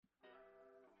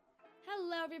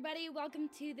Hello, everybody. Welcome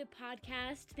to the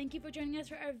podcast. Thank you for joining us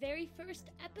for our very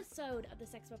first episode of the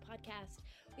Sexpo podcast.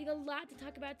 We have a lot to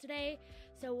talk about today,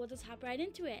 so we'll just hop right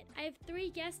into it. I have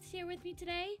 3 guests here with me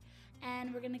today,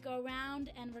 and we're going to go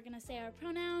around and we're going to say our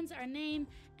pronouns, our name,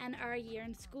 and our year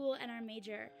in school and our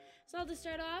major. So I'll just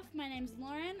start off. My name's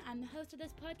Lauren. I'm the host of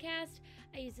this podcast.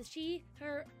 I use the she,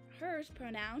 her, hers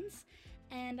pronouns,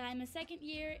 and I'm a second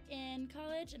year in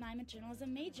college, and I'm a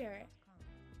journalism major.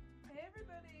 Hey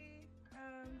everybody,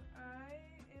 I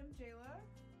am Jayla.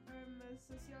 I'm a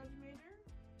sociology major,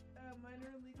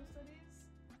 minor in legal studies.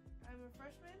 I'm a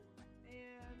freshman,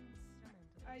 and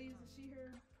I use the she, her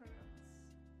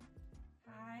pronouns.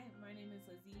 Hi, my name is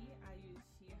Lizzie. I use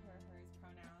she, her, hers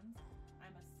pronouns.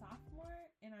 I'm a sophomore,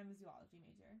 and I'm a zoology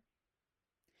major.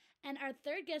 And our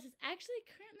third guest is actually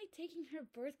currently taking her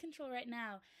birth control right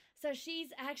now. So she's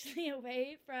actually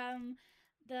away from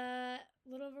the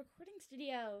little recording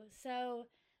studio. So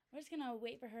we're just going to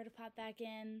wait for her to pop back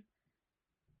in.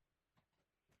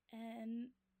 And,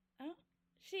 oh,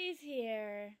 she's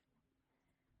here.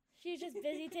 She's just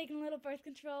busy taking a little birth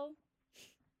control.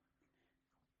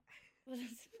 We'll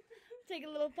just take a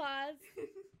little pause.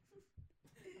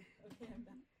 Okay, I'm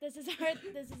back. This is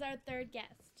our third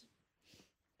guest.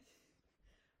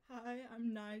 Hi,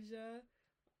 I'm Nija.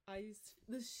 I use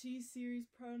the she series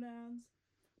pronouns.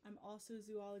 I'm also a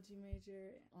zoology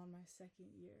major on my second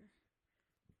year.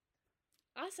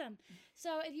 Awesome.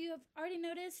 So if you have already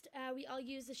noticed, we all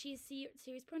use the she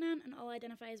series pronoun and all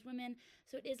identify as women.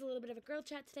 So it is a little bit of a girl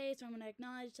chat today. So I'm going to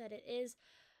acknowledge that it is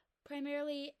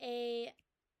primarily a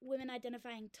women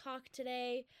identifying talk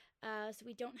today. So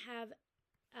we don't have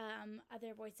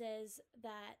other voices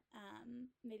that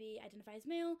maybe identify as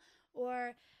male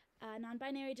or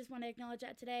non-binary. Just want to acknowledge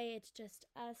that today. It's just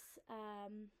us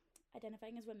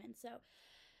identifying as women. So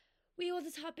we will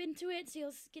just hop into it, so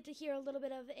you'll get to hear a little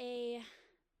bit of a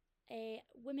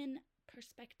women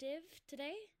perspective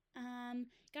today.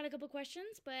 Got a couple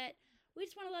questions, but we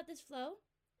just want to let this flow.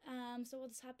 So we'll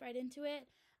just hop right into it.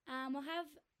 We'll have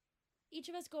each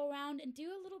of us go around and do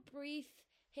a little brief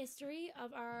history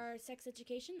of our sex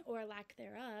education or lack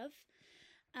thereof.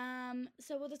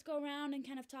 So we'll just go around and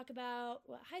kind of talk about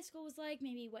what high school was like,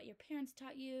 maybe what your parents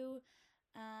taught you,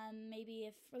 maybe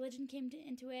if religion came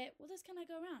into it. We'll just kind of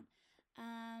go around.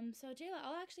 So Jayla,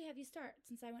 I'll actually have you start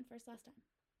since I went first last time.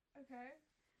 Okay.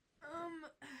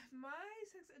 My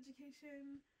sex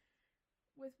education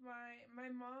with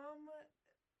my mom,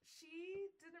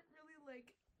 she didn't really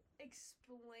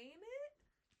explain it,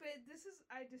 but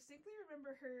I distinctly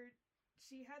remember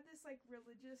she had this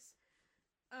religious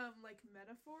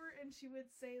metaphor, and she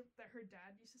would say that her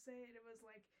dad used to say it. It was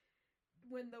like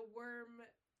when the worm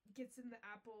gets in the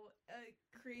apple,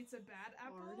 creates a bad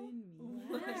apple. Pardon me.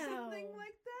 Or something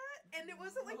like that. And it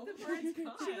wasn't like the birds.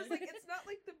 She was like, it's not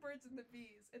like the birds and the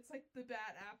bees. It's like the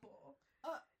bad apple.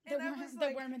 The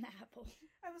worm in the apple.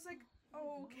 I was like,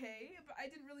 oh, okay. But I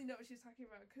didn't really know what she was talking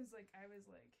about because I was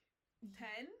 10.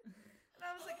 And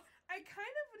I was like, I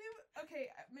kind of knew. Okay,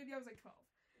 maybe I was 12.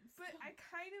 But I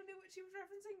kind of knew what she was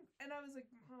referencing, and I was like,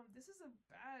 Mom, this is a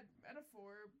bad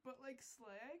metaphor, but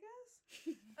slay, I guess.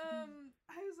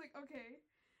 I was like, okay.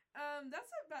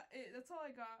 That's about it. That's all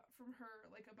I got from her,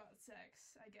 about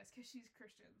sex, I guess, because she's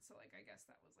Christian, so, I guess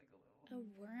that was, a little... A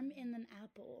worm in an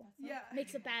apple. Yeah.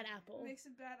 Makes a bad apple. Makes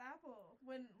a bad apple.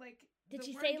 When, did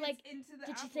she worm say, gets into the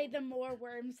did apple. she say the more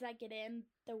worms that get in,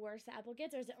 the worse the apple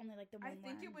gets, or is it only, the one worm? I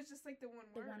think it was just, the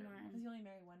one worm. The one worm. Because you only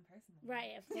marry one person.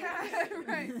 Right, of course. Yeah,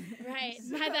 right. Right,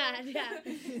 my bad, yeah.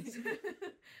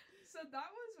 So that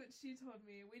was what she told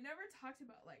me. We never talked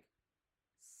about,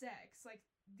 sex,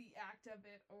 the act of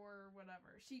it or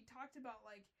whatever. She talked about,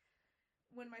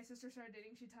 when my sister started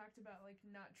dating, she talked about,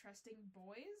 not trusting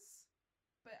boys.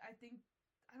 But I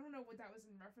don't know what that was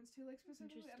in reference to,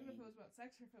 specifically. I don't know if it was about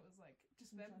sex or if it was,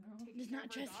 just them taking Just care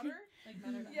not of her trusting. daughter.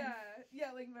 Men are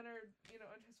Yeah, men are,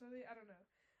 untrustworthy. I don't know.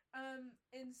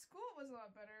 In school it was a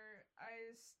lot better.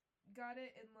 I got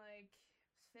it in,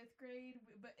 5th grade,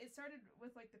 but it started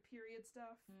with the period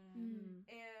stuff,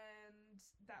 and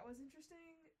that was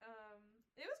interesting.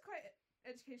 It was quite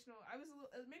educational.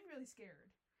 It made me really scared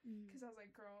because I was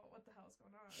like, girl, what the hell is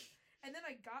going on? And then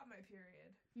I got my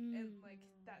period in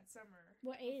that summer.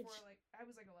 What age? Before, I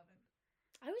was 11.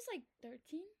 I was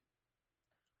 13.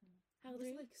 How old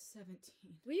I were was you?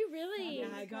 17. Were you really?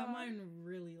 Yeah, I got mine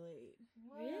really late.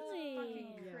 What? Really?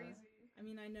 Fucking Yeah. crazy. I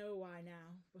mean, I know why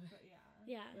now, but yeah.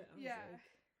 Yeah. I was Yeah. like,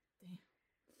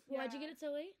 damn. Why'd you get it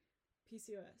so late?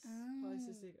 PCOS, Oh.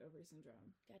 polycystic ovary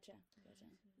syndrome. Gotcha.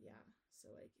 Yeah,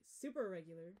 so super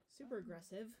irregular, super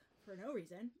aggressive for no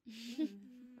reason.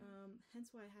 Hence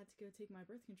why I had to go take my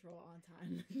birth control on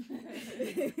time.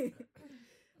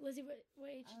 Lizzie, what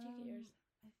age did you get yours?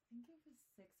 I think it was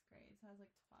 6th grade, so I was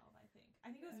like 12. I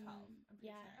think it was 12. I'm pretty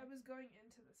Yeah. I sure. was going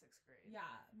into the 6th grade.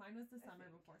 Yeah, mine was the I summer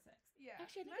think. before 6th. Yeah.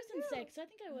 Actually, I think Mine it was in too. 6, so I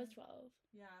think I was 12.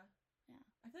 Yeah. Yeah.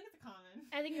 I feel like it's a common.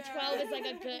 I think Yeah. 12 is like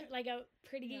a good, like a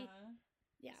pretty,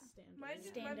 Yeah. yeah. Standard. Mine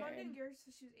did, my mom didn't get hers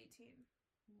till she was 18.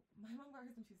 My mom got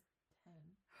hers when she was 10.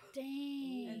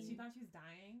 Dang. And she thought she was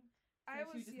dying. So I she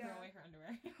was, would just throw away her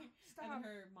underwear. And Stop. then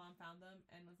her mom found them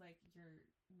and was like, "You're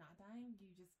not dying. You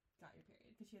just got your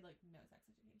period." Because she had like no sex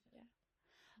education.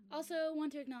 Yeah. Also,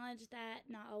 want to acknowledge that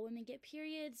not all women get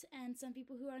periods, and some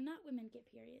people who are not women get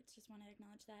periods. Just want to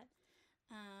acknowledge that.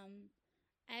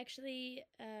 Actually,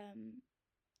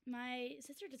 my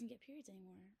sister doesn't get periods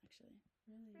anymore. Actually,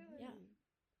 Really? yeah.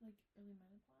 Like early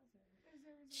menopause or? Is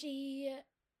there a reason?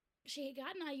 She had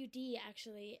gotten IUD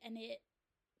actually, and it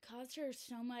caused her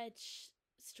so much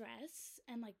stress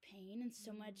and like pain and so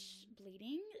much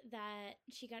bleeding that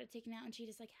she got it taken out, and she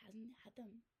just like hasn't had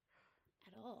them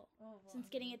at all Oh, since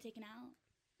getting it taken out.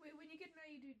 Wait, when you get an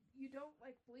IUD, you don't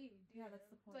like bleed. Do Yeah, you? that's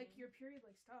the Like point. your period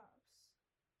like stops.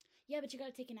 Yeah, but she got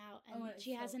it taken out, and Oh, it's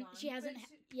she still hasn't. gone? She hasn't.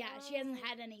 But She hasn't oh.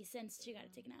 had any since she got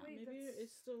it taken out. Wait, Maybe that's-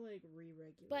 it's still like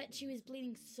re-regulating. But she was or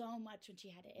bleeding something. so much when she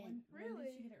had it in. When Really?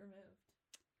 did she get it removed?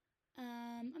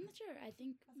 I'm not sure. I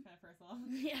think. That's kind of personal.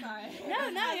 Yeah.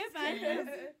 Sorry. No, you're fine.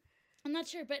 Curious. I'm not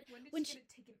sure, but When did when she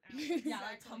she- get it taken out? Yeah,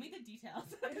 like tell me the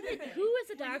details. who was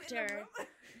the Were you in the doctor?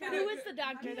 room? Who was the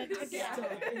doctor that took it Yeah. out?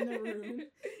 Stuck in the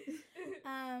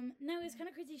room. No, it was kind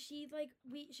of crazy. She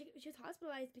was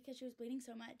hospitalized because she was bleeding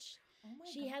so much. Oh my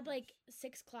She had like gosh.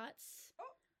 6 clots.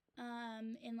 Oh.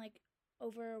 In like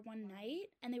over one night,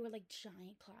 and they were like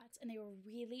giant clots, and they were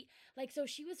really like, so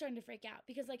she was starting to freak out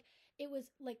because like it was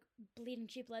like bleeding.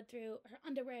 She bled through her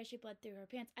underwear, she bled through her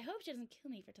pants. I hope she doesn't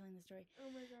kill me for telling the story. Oh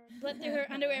my god. Bled through her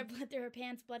underwear, bled through her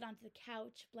pants, bled onto the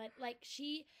couch, bled like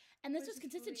she, and this Was was just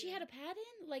consistent. She had a bleeding. pad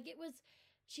in, like it was.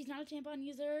 She's not a tampon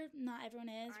user. Not everyone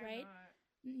is, I'm right? not.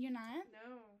 You're not.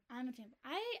 No. I'm a tampon.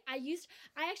 I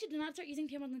actually did not start using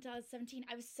tampons until I was 17.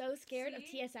 I was so scared of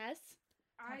See? TSS.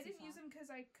 I Toxic didn't use shock. them because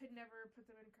I could never put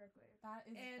them in correctly. That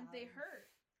is And they valid. hurt.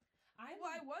 I Well,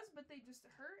 I was, but they just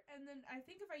hurt. And then I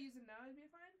think if I use them now, I'd be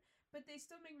fine. But they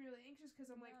still make me really anxious because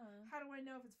I'm like, Yeah. how do I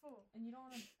know if it's full? And you don't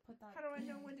want to put that. How do I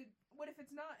know when to? What if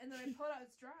it's not? And then I pull it out,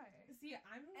 it's dry. See,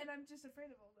 And I'm just afraid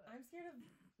of all that. I'm scared of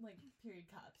like period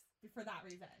cups for that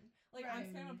reason. Like I'm Right.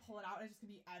 scared I'm gonna pull it out and it's just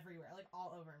gonna be everywhere, like all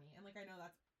over me. And like I know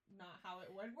that's not how it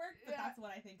would work, but Yeah. that's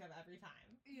what I think of every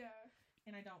time. Yeah.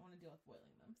 And I don't want to deal with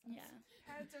boiling them. So. Yeah.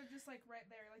 Pads are just like right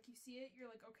there. Like you see it, you're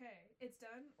like, okay, it's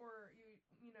done. Or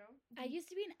you know. I used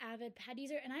to be an avid pad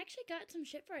user, and I actually got some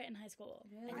shit for it in high school.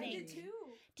 Really? I think. did too.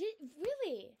 Did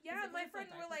really? Yeah, Is it my because friend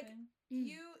it's a were diaper like, thing?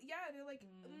 they're like,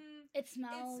 It it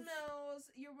smells. smells.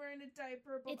 You're wearing a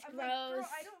diaper. But It's I'm like, girl, gross.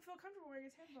 I don't feel comfortable wearing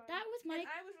a tampon. That was my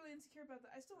And I was really insecure about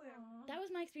that. I still am. Aw. that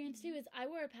was my experience too. Is I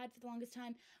wore a pad for the longest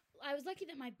time. I was lucky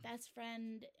that my best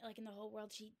friend, like in the whole world,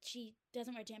 she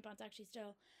doesn't wear tampons actually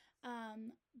still.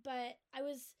 But I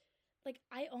was like,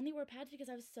 I only wore pads because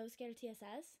I was so scared of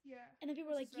TSS. Yeah. And then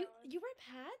people were Which like, is valid. you wear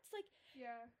pads? Like,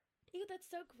 Yeah. ew, that's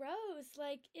so gross.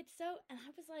 Like, it's so. And I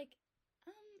was like,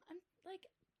 I'm like,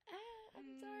 I'm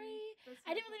sorry. That's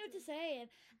I didn't really know what to say.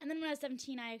 And then when I was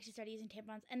 17, I actually started using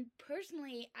tampons. And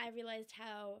personally, I realized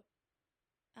how,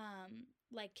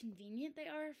 like, convenient they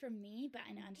are for me. But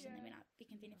I know, understand they may not be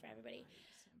convenient for everybody.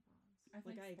 I Like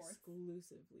think I sports.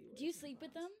 exclusively. wear Do you sleep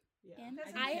with tampons. them? Yeah. in?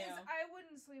 That's I I, do. I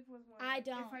wouldn't sleep with one. I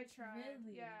don't. If I tried.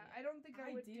 Really? Yeah. I don't think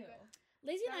I would do that.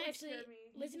 Lizzie and That I would actually, scare me.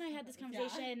 Lizzie and I had this Yeah.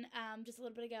 conversation just a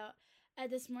little bit ago,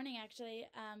 this morning actually,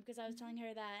 because I was telling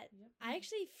her that Yep. I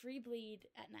actually free bleed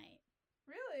at night.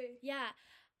 Really? Yeah,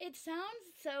 it sounds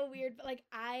so weird, but like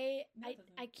I No, it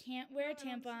doesn't. I can't wear a No, it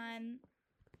makes tampon.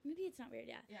 Maybe it's not weird.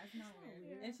 Yeah. Yeah, it's not It's not weird.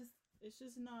 weird. It's just It's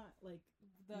just not like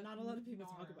the not a lot of people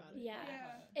talk norm. about it. Yeah.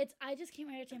 Yeah. It's I just can't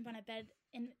wear a tampon at bed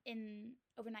in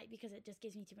overnight because it just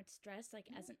gives me too much stress, like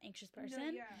as an anxious person. No,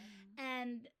 yeah.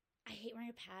 And I hate wearing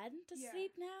a pad to Yeah.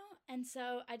 sleep now, and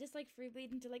so I just like free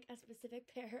bleed into like a specific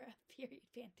pair of period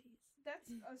panties. That's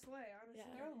a slay, honestly.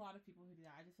 Yeah. There are a lot of people who do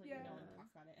that. I just feel like no one Yeah.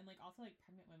 talks about it. And like also like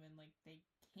pregnant women, like they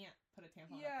can't put a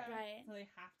tampon Yeah. up there. Right. So they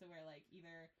have to wear like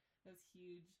either those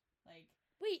huge like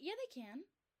Wait, yeah, they can.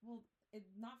 well,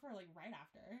 not for like right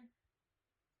after.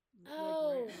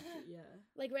 Oh. Like, right after, yeah.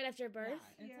 Like right after birth.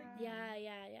 Yeah. It's Yeah. like Yeah,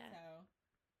 yeah, yeah. So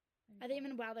Are they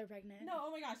even while they're pregnant? No,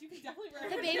 oh my gosh, you can definitely wear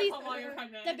The a baby's- tampon while you're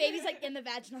pregnant. The baby's like in the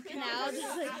vaginal canal,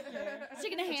 just like After.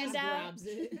 sticking a It hand just out. grabs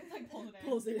it. It's like pulls it in.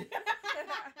 Pulls it.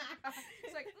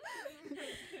 It's like,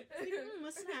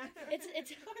 A snack. It's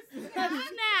a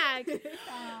snack.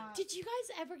 Stop. Did you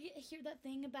guys ever hear that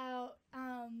thing about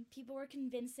people were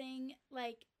convincing,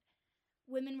 like,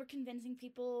 women were convincing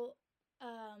people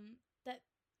that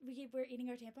we were eating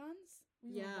our tampons?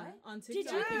 Yeah, on Did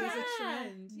TikTok you? it was a Yeah.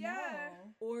 trend. Yeah.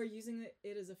 No. Or using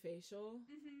it as a facial,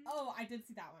 Mhm. Oh, I did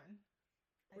see that one.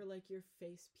 or like your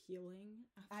face peeling.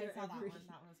 I After saw that every- one.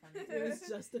 That one was funny. It was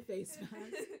just a face mask.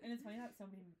 And it's funny that so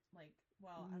many, like,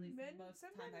 well, at least Men- most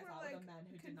some times men I were, saw like, the men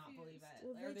who did not believe confused. it.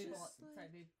 Well, Or they they, just, sorry,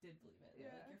 like- they did believe it. They're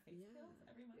Yeah. like, your face Yeah. pills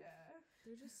every month. Yeah.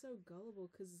 They're just so gullible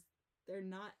because they're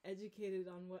not educated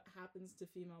on what happens to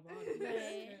female bodies.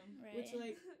 Right, True. right. Which,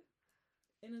 like,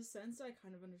 in a sense, I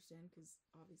kind of understand because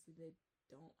obviously they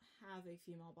don't have a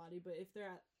female body. But if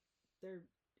they're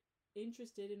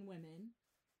interested in women,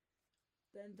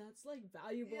 then that's like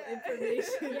valuable Yeah.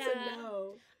 information Yeah. to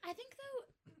know. I think though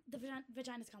the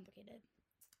vagina's complicated.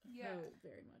 Yeah. Oh,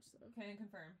 very much so. Can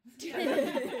confirm.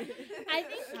 I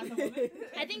think- As a woman,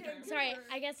 I think. confirm. Sorry,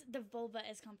 I guess the vulva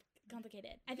is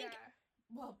complicated. I think. Yeah.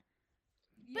 Well,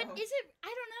 But Yeah. is it? I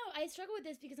don't know. I struggle with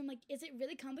this because I'm like, is it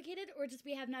really complicated, or just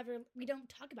we don't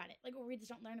talk about it, like, or we just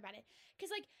don't learn about it? Because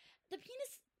like the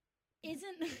penis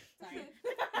isn't. sorry.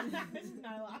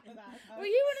 Not a laugh at that. Were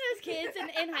you one of those kids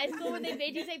in high school when they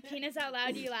made you say penis out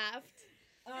loud, you laughed?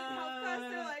 In health class,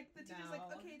 they're like, the teacher's like,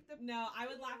 no. okay, the No, I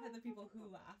would laugh at the people who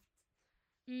laughed.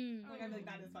 Mm. Like, I'd be like,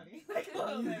 that is funny. Like, a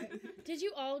little bit. Did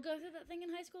you all go through that thing in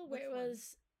high school where Which it one?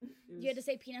 was you had to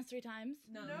say penis 3 times?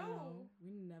 No. No.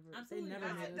 We never. Absolutely They never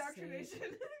not. that's made us say it.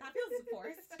 indoctrination. That feels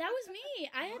forced. That was me.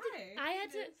 I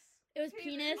had to. It was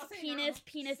Penis. penis, I'll say penis, no.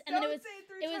 penis, and then it was Say it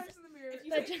three it was- times in the mirror. If you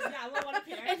But- say, yeah, well, what a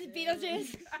penis. it's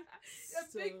Beetlejuice.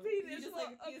 A big So- penis You just, will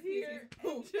like, up use- here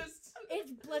boom. and just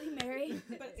It's Bloody Mary.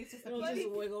 But it's just a It'll penis. just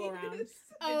bloody wiggle around. penis.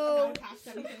 Oh. It's not attached to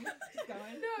anything. Just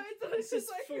going. No, It's just just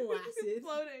like flaccid.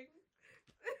 floating.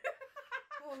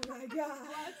 Oh my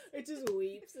god! It just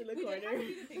weeps in the We did have to corner.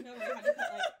 do the thing though where we had to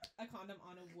put like a condom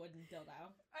on a wooden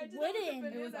dildo. I did Wooden. That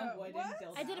with It was a banana. wooden What?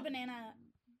 dildo. I did a banana.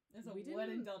 It was a We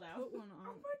wooden didn't dildo. Put one Oh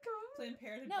on. my god. Planned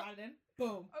Parenthood No. brought it in.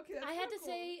 Boom. Okay, that's I had so to cool.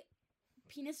 say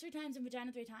penis 3 times and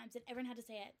vagina 3 times, and everyone had to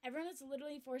say it. Everyone was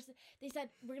literally forced. They said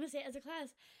we're gonna say it as a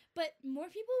class, but more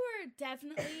people were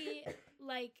definitely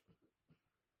like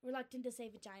reluctant to say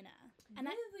vagina, and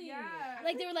Really?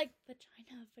 like they were like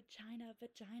vagina, vagina,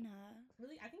 vagina.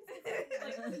 Really? I think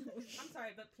it's I'm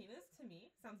sorry, but penis to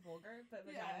me sounds vulgar, but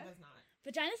vagina Yeah. does not.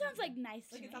 Vagina sounds like nice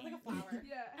to Like me. it sounds like a flower.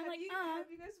 Yeah. I'm like, have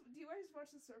you guys? Do you guys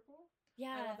watch The Circle? I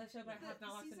Yeah. love that show, but I have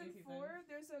not watched the new season season. 4.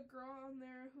 There's a girl on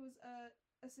there who's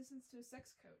assistant to a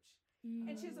sex coach, Mm.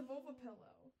 and she has a vulva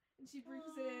pillow, and she brings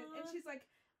it in, and she's like,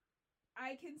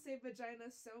 I can say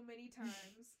vagina so many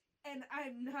times. And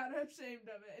I'm not ashamed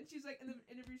of it. And she's like, in the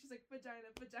interview, she's like,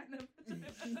 vagina, vagina, vagina.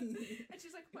 And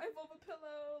she's like, my vulva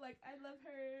pillow, like, I love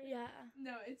her. Yeah.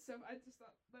 No, it's so, I just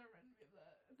thought that reminded me of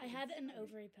that. I had an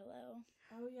ovary pillow,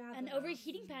 Oh yeah. an ovary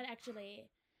heating pad actually.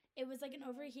 It was like an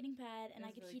ovary heating pad, and It I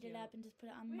was could really heat it up cute. and just put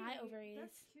it on my ovaries.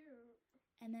 That's cute.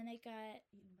 And then it got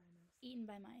Eaten by mouse. eaten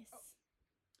by mice.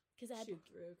 Because I had Chewed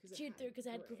through because chewed through 'cause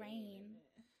it had grain.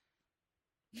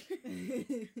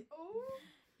 Oh,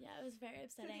 yeah, it was very to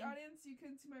upsetting. the audience, you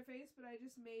couldn't see my face, but I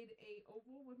just made a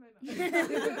oval with my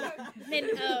mouth. Made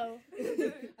an O.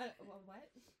 Well, what?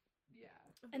 Yeah.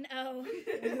 An O.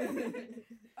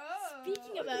 Oh.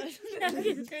 Speaking of O's.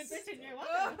 Transition, you're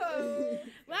welcome. Oh.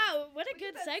 Wow, what a Look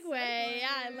good at that segue. Yeah,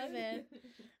 I segue. love it.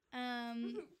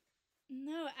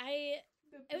 No,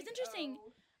 The It was big interesting.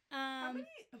 O. How um, many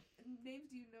names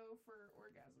do you know for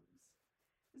orgasms?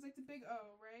 There's like the big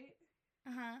O, right?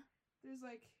 There's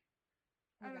like,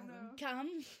 I don't know.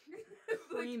 Come. Like,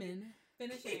 Creaming.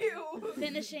 Finishing. ew.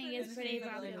 Finishing is pretty Finishing is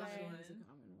a really popular. common Finishing is a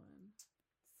common one.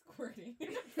 Squirting.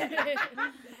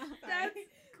 That's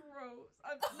gross.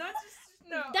 I'm not just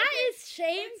no. That okay. is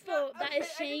shameful. It's not- That is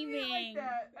okay, I didn't mean it shaming. like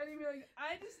that. I didn't mean like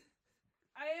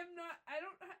I am not. I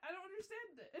don't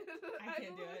understand it. I can't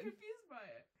I'm do a little it. confused by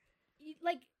it.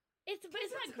 Like, it's but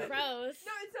it's not gross.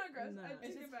 No, it's not gross. No. I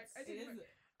It's take it just- back. I take it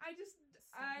back.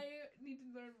 I need to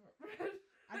learn more.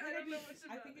 I think, don't know much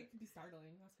I about think it. it could be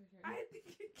startling. That's for sure. I think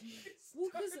it can be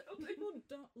Well, because startling. people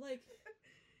don't like.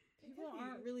 It People could be.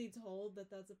 aren't really told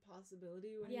that that's a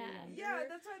possibility when Yeah. you're younger. Yeah,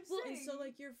 that's what I'm Well, saying. And so,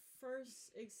 like, your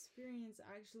first experience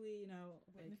actually, you know,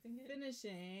 like, Witnessing it?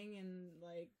 finishing and,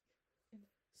 like,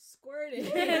 squirting,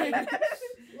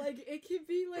 like, it can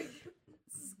be, like,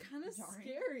 kind of Jarring.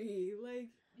 scary. Like,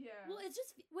 yeah. Well, it's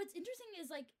just what's interesting is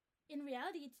like in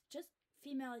reality, it's just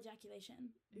female ejaculation.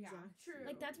 Yeah. Exactly. True.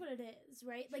 Like that's what it is,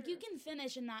 right? Like you True. can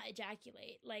finish and not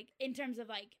ejaculate, like in terms of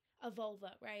like a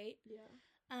vulva, right?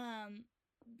 Yeah.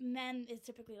 Men is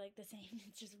typically like the same.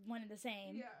 It's just one and the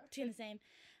same, Yeah. two and the same.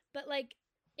 But like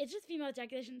it's just female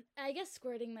ejaculation. I guess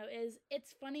squirting though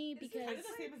it's funny It's because Kind of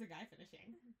the same as a guy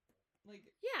finishing. Like,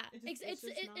 yeah, It just- it's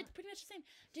it's just not- it's pretty much the same.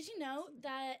 Did you know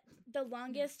that the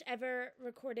longest ever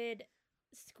recorded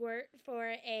squirt for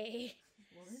a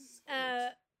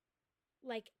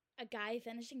like a guy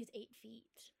finishing is 8 feet?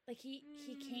 Like he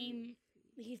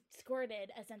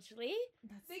squirted essentially.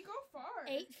 that's They go far.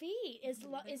 8 feet is They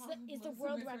call them the low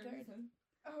world submissive record. reason.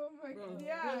 Oh my Bro, god.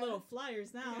 Yeah. we're little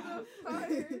flyers now. Yeah.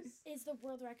 Fires. Is the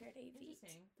world record 8 feet?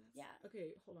 Interesting. Yeah.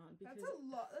 Okay, hold on. Because That's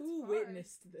a lot. That's who far.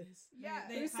 witnessed this? Yeah.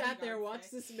 They Who had sat a there, yardstick.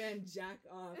 watched this man jack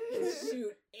off and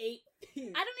shoot 8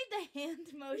 feet? I don't need the hand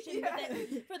motion, Yeah.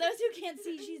 but for those who can't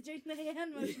see, she's doing the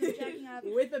hand motion of jacking off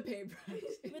With a paintbrush.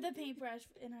 with a paintbrush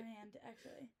in her hand,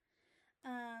 actually.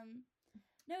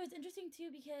 No, it's interesting too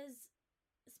because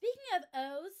speaking of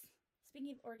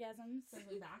orgasms,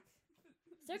 Circling back.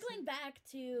 circling back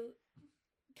to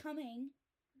coming.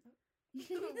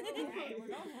 Alright, we're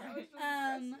going for That was it.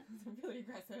 really It's really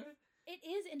aggressive. It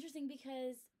is interesting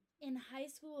because in high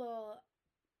school,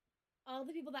 all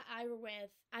the people that I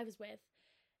was with,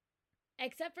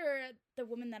 except for the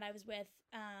woman that I was with,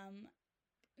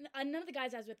 none of the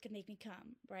guys I was with could make me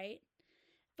come, right?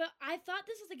 But I thought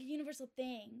this was like a universal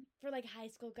thing for like high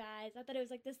school guys. I thought it was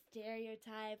like this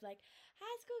stereotype, like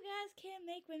high school guys can't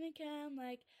make women come,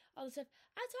 like all this stuff.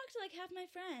 I talked to like half my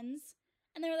friends,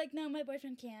 and they were like, "No, my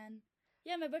boyfriend can.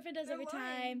 Yeah, my boyfriend does They're every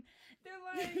lying. time." They're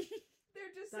like,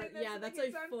 they're just saying that. Yeah, to that's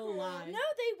make it a sound full cool. lie. No,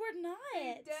 they were They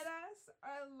not. dead ass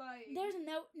are lying. There's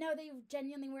no, they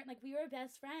genuinely weren't. Like we were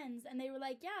best friends, and they were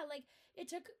like, yeah, like it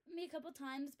took me a couple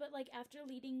times, but like after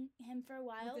leading him for a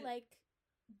while, it- like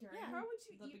During Yeah. How would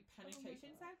you the eat big penetration oh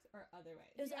my God. sex or other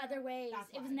ways? it was Yeah. other ways.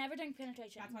 That's It was why. never during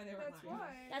penetration. That's why they were That's lying.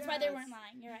 why. That's yeah. why they Yes. weren't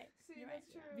lying. You're right. See, You're that's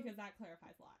right. true. Because that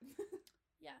clarifies a lot.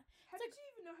 Yeah. How did you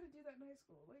even know how to do that in high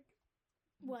school? Like,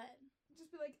 What? just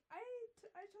be like, I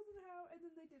told them how, and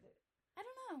then they did it. I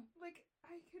don't know. Like,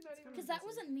 I could not It's even. Because that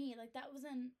wasn't me. Like that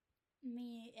wasn't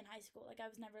me in high school. Like I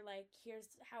was never like,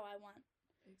 here's how I want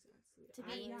Exactly. to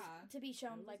be yeah. to be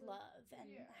shown I was like like- love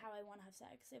and Yeah. how I want to have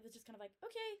sex. It was just kind of like,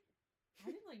 okay, I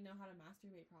didn't like know how to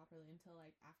masturbate properly until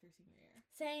like after senior year.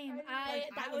 same. I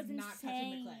Like, That I was was not touching the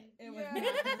insane. clay. It was Yeah.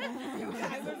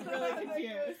 not. I was really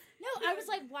confused. No, I was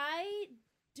like, why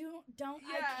don't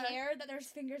Yeah. I care that there's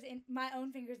fingers in my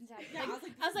own fingers inside? Yeah,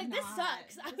 Like, I was like, this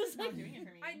sucks. I was is like, not doing it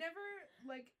for me. I never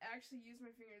like actually used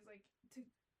my fingers like to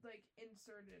like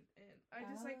insert it in. I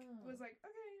just like Oh. was like,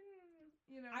 okay,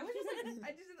 you know. I was just like,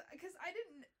 I just because I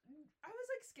didn't. I was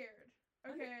like scared.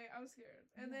 Okay, I was scared,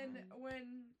 and then Yeah.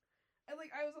 when. And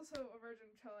like I was also a virgin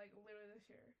until like literally this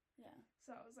year, yeah.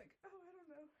 so I was like, oh, I don't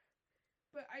know,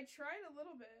 but I tried a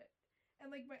little bit, and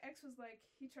like my ex was like,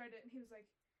 he tried it and he was like,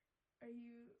 are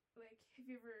you like, have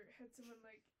you ever had someone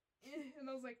like, and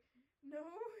I was like, no.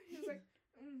 He was like,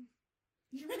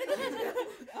 you really did it?"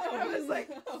 And I was like,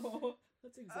 oh.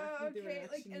 That's exactly the okay,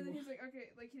 reaction like, and then you he's like, okay,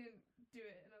 like he didn't do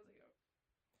it, and I was like, oh,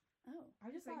 Oh,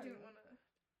 I just like thought didn't want to.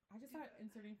 I just do thought that.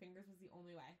 inserting fingers was the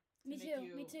only way. me make too.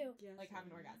 you, Me too. Yes, Like have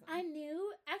an orgasm. I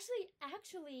knew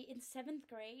actually in 7th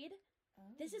grade. Oh.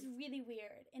 This is really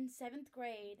weird. In 7th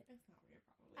grade, It's not weird,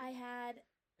 probably. I had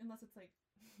Unless it's like.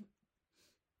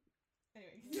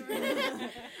 Anyway.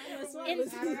 That's why In- I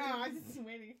was I don't know. I'm just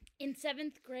waiting. in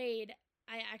 7th grade.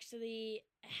 I actually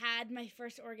had my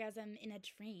first orgasm in a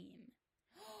dream.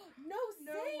 No,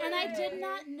 No same. And I did Way.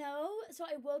 not know, so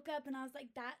I woke up and I was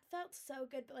like, that felt so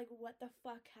good, but like, what the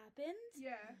fuck happened?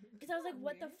 Yeah. Because I was like, Isn't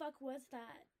what that the fuck was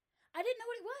that? I didn't know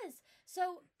what it was. So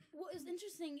what was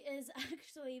interesting is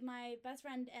actually my best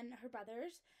friend and her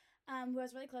brothers, who I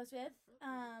was really close with,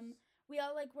 we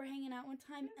all like were hanging out one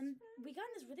time, and we got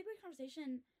in this really weird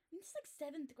conversation. This is like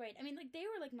 7th grade. I mean, like they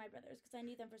were like my brothers because I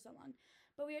knew them for so long.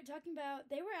 But we were talking about,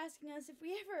 they were asking us if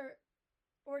we ever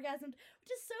orgasmed,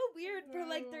 which is so weird for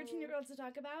like 13-year-olds to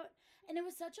talk about. And it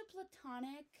was such a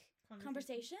platonic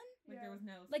conversation. Like Yeah. there was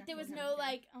no. Like there was sexual no chemistry.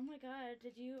 like, oh my god,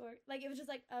 did you or like it was just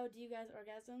like, oh, do you guys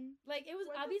orgasm? Like it was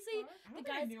What the obviously fuck? I don't the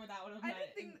think I guys- knew what that would have I meant.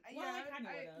 didn't think. Well, Yeah, I kind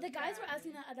of would have. the guys were Yeah.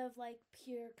 asking that out of like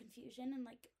pure confusion and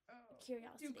like Oh.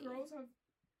 curiosity. Do girls have?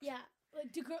 Yeah.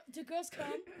 Like do girls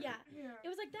come? Yeah. Yeah. It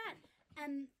was like that.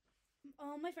 And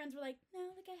all my friends were like, no,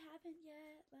 like I haven't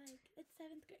yet. Like it's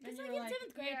 7th grade. And Because you I'm were in like,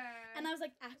 7th grade. Yeah. And I was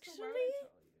like, So why would actually, I tell you?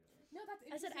 No, that's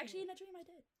I said interesting. actually in a dream I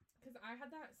did. Because I had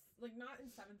that, like, not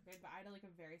in 7th grade, but I had, like, a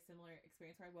very similar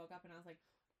experience where I woke up and I was like,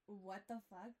 what the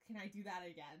fuck? Can I do that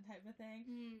again? Type of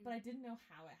thing. But I didn't know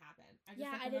how it happened. I just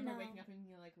Yeah, like, I didn't remember know. waking up and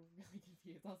being like really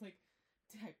confused. I was like,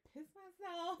 did I piss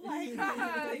myself?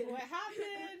 Like what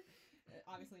happened?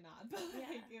 Obviously not, but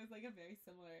like it was like a very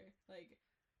similar like.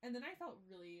 And then I felt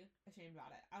really ashamed about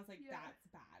it. I was like, that's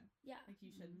bad. Yeah. Like you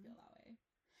shouldn't feel that way.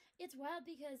 It's wild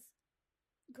because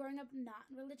growing up not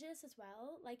religious as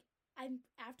well, like I'm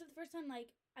after the first time,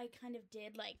 like I kind of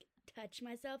did like touch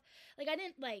myself. Like I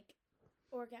didn't like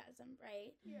orgasm,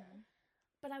 right? Yeah.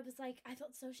 But I was like, I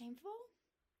felt so shameful,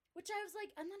 which I was like,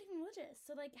 I'm not even religious,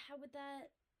 so like, how would that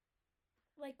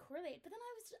like correlate? But then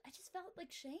I just felt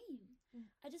like shame.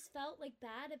 I just felt like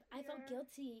bad. I felt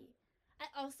guilty. I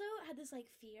also had this like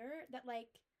fear that like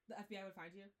The FBI would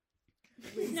find you.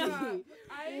 no,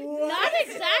 What? not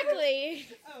exactly.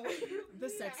 Oh, The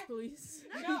sex police.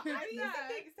 No, I mean, that's the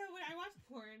thing. So when I watched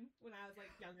porn when I was like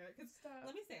younger, because Stop.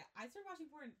 let me say, I started watching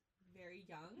porn very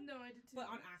young, No, I did too. but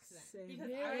on accident. Same.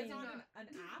 Because I Really? was on an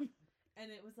app, and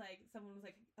it was like someone was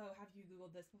like, "Oh, have you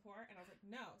Googled this before?" And I was like,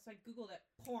 "No." So I Googled it,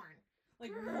 porn,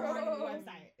 like porn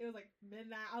website. It was like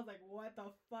midnight. I was like, "What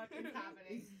the fuck is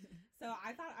happening?" So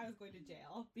I thought I was going to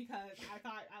jail because I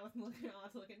thought I wasn't allowed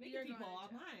to look at naked You're people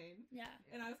going to jail. online. Yeah.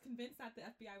 And I was convinced that the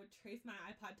FBI would trace my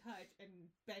iPod Touch and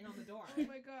bang on the door Oh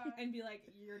my god. and be like,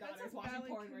 "Your That's daughter's a watching valid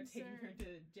porn. We're taking her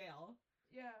concern. to jail."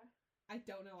 Yeah. I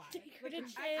don't know why. Take her to Like,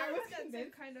 jail. I I was was that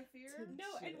same convinced. kind of fear. No,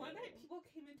 and one night Jail. people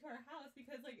came into our house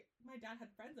because like my dad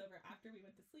had friends over after we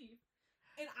went to sleep,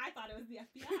 and I thought it was the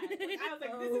FBI. Like, I was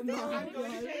like, "This Oh is it. my I'm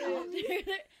going to God. jail."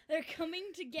 They're coming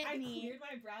to get I me. cleared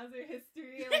my browser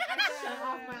history. Like, I shut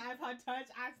off my iPod Touch.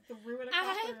 I threw it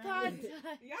across the iPod room.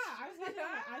 Touch. Yeah, I was watching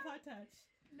on my iPod Touch.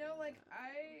 No, like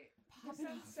Pop this it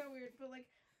sounds off. so weird, but like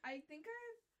I think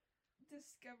I've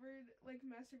discovered like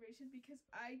masturbation because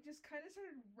I just kind of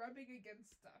started rubbing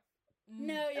against stuff.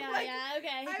 No, yeah, Like, yeah,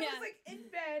 okay. I yeah. was like in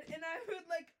bed and I would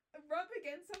like rub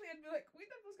against something. I'd be like, "Wait,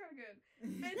 that feels kind of good,"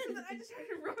 and so then I just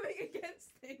started rubbing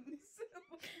against things.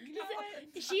 You know what?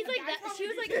 She's like Guys that. She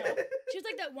was probably like do too. she was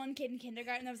like that one kid in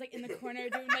kindergarten that was like in the corner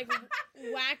doing like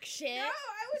whack shit. No,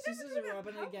 I would She's never just do it in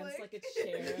rubbing against like a public.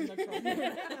 chair in the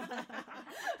corner.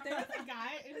 There was a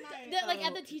guy in my Like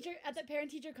at the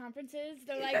parent teacher conferences,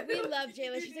 they're like, "We love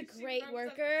Jayla. She's a She great rubs up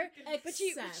worker." against- But she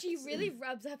Except- really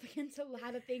rubs up against a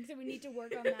lot of things, and we need to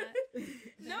work on that.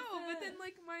 No, but then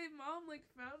like my mom like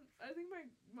found. I think my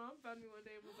mom found me one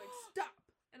day and was like, "Stop,"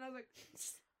 and I was like,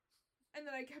 and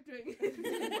then I kept doing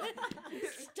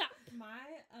it. Stop. My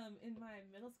in my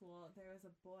middle school there was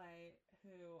a boy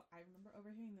who I remember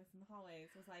overhearing this in the hallways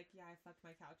was like, "Yeah, I fucked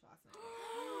my couch last night."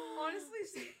 Honestly,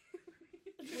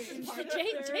 Wait, part of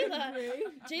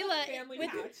Jayla, family with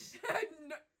couch.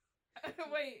 no,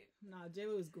 wait. Nah,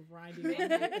 Jayla was grinding on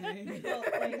that thing. Well,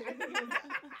 like, I think it was,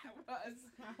 I was.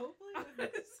 hopefully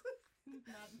it was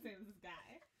not the same as this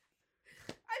guy.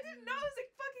 I didn't know I was a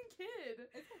fucking kid.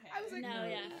 It's okay. I was like, No,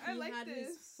 yeah. I he like had this.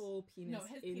 his full penis No,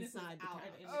 his penis was inside the out couch.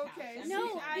 and in the couch. Okay, That's No,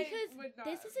 what I because would not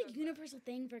this is have a done that. universal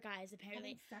thing for guys,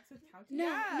 apparently. Having sex with couches. No,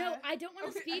 Yeah. I don't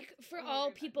want to Okay, speak for oh, all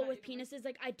okay, people not with universal. penises.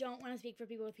 Like, I don't want to speak for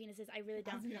people with penises. I really As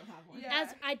don't. we don't have one. Yeah. As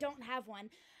I don't have one.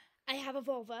 I have a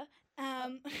vulva,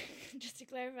 just to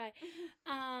clarify.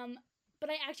 But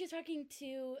I actually was talking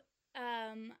to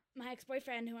my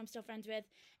ex-boyfriend, who I'm still friends with,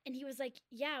 and he was like,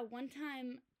 yeah, one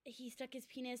time he stuck his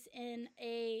penis in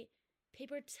a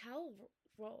paper towel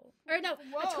roll. Or no,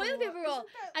 a toilet paper roll. Isn't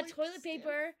that, A like, toilet stiff?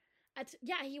 paper.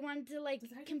 Yeah, he wanted to like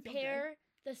Does that even feel compare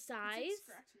the It's, like, size.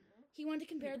 scratchy, though. He wanted to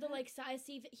compare the Paper? like size,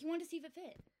 he wanted to see if it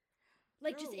fit.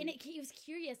 Like just in Bro. it, he was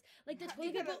curious. Like the You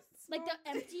toilet gotta paper, like the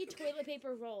smell- empty toilet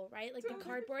paper roll, right? Like the Toilet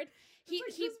cardboard. It's He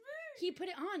like he this big. he put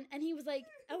it on, and he was like,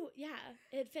 "Oh yeah,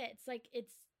 it fits." Like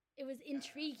it was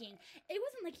intriguing. It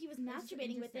wasn't like he was just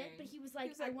masturbating with it, but interesting. he was like,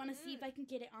 was "I like, want to see if I can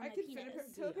get it on I my could fit a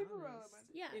penis." toilet Be paper roll on honest. my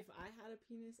Yeah. If I had a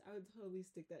penis, I would totally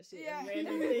stick that shit Yeah. in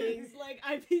random things. Like,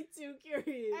 I'd be too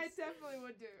curious. I definitely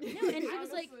would do. No, and he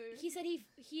was like, Honestly. he said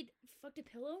he'd fucked a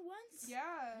pillow once. Yeah.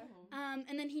 Oh.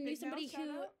 And then he knew Big mouth somebody shout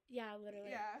who, out? yeah,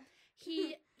 literally. Yeah.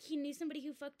 He knew somebody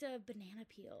who fucked a banana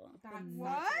peel. That's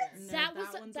What? weird. No, that was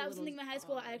one's that a was something in little my high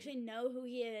school. I odd. actually know who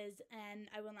he is, and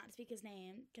I will not speak his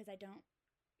name because I don't.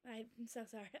 I'm so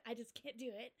sorry. I just can't do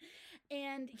it.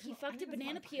 And he I fucked a think it's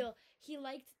banana fine. peel. He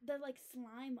liked the like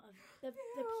slime of the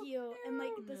Ew, peel and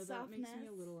like ew. the No, that softness. makes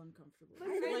me a little uncomfortable. Like,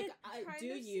 I Like, did I kind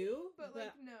do of you, But but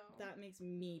like no. that makes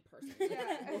me personally. Yeah.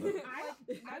 uncomfortable.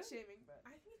 Like, I- not shaming, but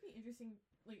I think it'd be interesting,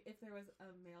 like, if there was a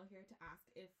male here to ask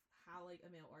if how like a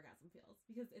male orgasm feels,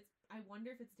 because I wonder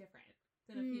if it's different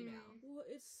than a female. Well,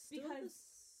 it's still Because-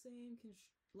 the same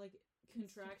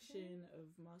contraction of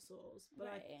muscles, but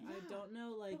Right. I Yeah. don't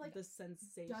know like like, the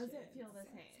sensation. Does it feel the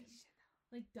same?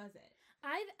 like does it?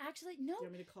 I've actually no. Do you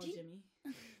want me to call do you- Jimmy?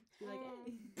 Be like, Oh.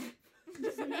 hey.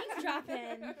 Just name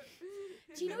dropping.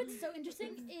 Do you know what's so interesting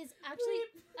is actually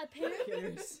apparently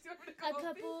Curious. Do you want me to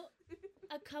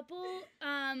a call couple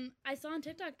I saw on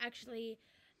TikTok actually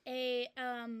a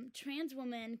trans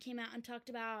woman came out and talked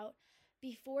about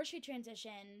before she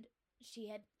transitioned she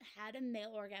had a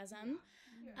male orgasm.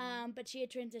 Yeah. But she had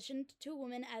transitioned to a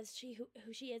woman as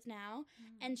who she is now,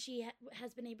 and she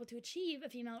has been able to achieve a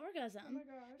female Oh orgasm. my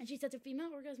gosh. And she says her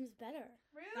female orgasm is better.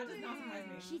 Really? That does not surprise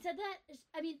me. She said that.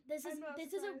 I mean, this is I'm not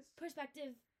this is a surprised.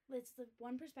 perspective. It's the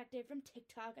one perspective from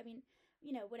TikTok. I mean,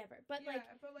 you know, whatever. But Yeah, like,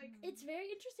 but like, it's very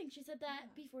interesting. She said that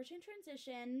Yeah. before she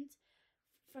transitioned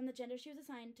from the gender she was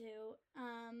assigned to,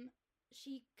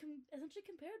 she essentially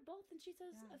compared both, and she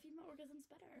says Yeah. a female orgasm's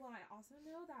better. Well, I also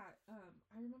know that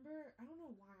I remember, I don't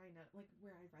know why I know, like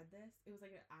where I read this. It was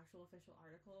like an actual official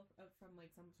article from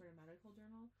like some sort of medical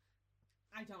journal.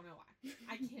 I don't know why.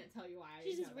 I can't tell you why.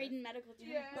 She's I just know reading medical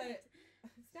journals. Yeah. But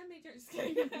STEM major, just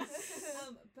kidding.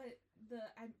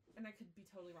 But I could be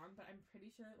totally wrong, but I'm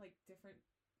pretty sure like different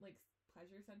like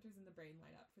pleasure centers in the brain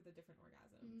light up for the different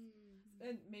orgasms.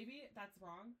 And maybe that's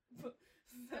wrong.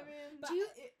 I mean, But Do you-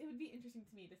 it would be interesting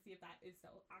to me to see if that is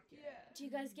so accurate. Yeah. Do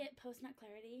you guys get post nut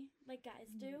clarity like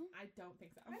guys do? I don't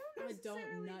think so. I don't I don't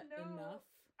necessarily nut know. enough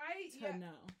I to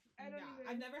know. I don't Yeah, even.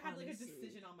 I've never had like a Honestly.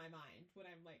 decision on my mind when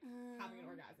I'm like having an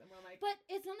orgasm. Where I'm like, But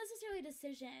it's not necessarily a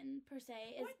decision per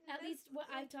se. Is What at least what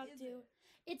I've talked to.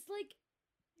 It's like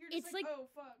You're just it's like, like- oh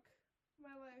fuck,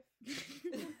 my life.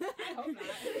 I hope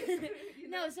not. You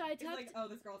no. know? So I It's talked. like, oh,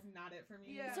 this girl's not it for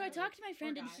me. Yeah. So I talked to my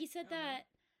friend, and guy, he said I don't know. that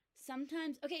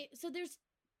sometimes. Okay, so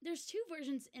there's two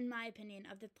versions, in my opinion,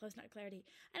 of the post nut clarity.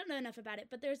 I don't know enough about it,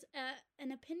 but there's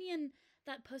an opinion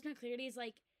that post nut clarity is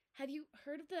like. Have you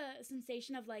heard of the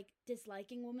sensation of like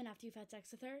disliking a woman after you've had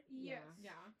sex with her? Yes.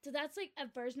 Yeah. So that's like a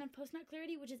version of post nut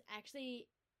clarity, which is actually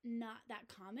not that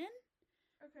common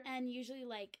Okay. and usually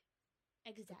like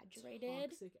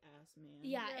exaggerated. Toxic ass man.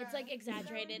 Yeah, it's like Yeah.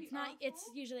 exaggerated. That would It's be not. It's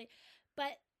awful. usually,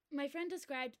 but my friend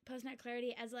described post nut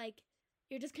clarity as like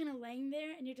you're just kind of laying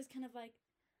there and you're just kind of like,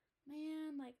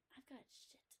 man, like I've got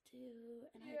shit to do,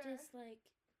 and I Yeah. just like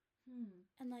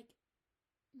and like,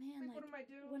 man, Like, like what am I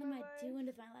doing? what with am my I life? doing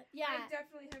with my life? I Yeah,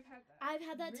 definitely have had that. I've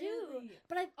had that too. Really?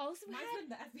 But I've also Mine's had when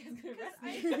the FBI's gonna arrest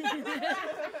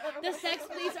I- me. the sex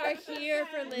police are here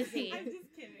for Lizzie. I'm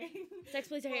just kidding. Sex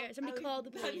police are here. Somebody At call the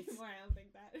least not police. anymore, I don't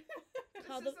think that.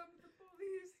 Call This the is the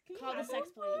police. Can you call the imagine? sex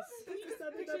police. Can you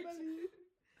Send picture somebody.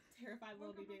 terrified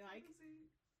little Welcome me being to like,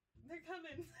 Lizzie. they're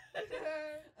coming.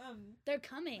 They're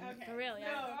coming Okay. for real.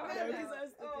 Yeah. No, No, I 'cause I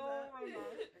was thinking oh that. my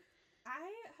gosh. I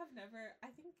have never, I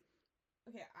think,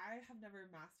 okay, I have never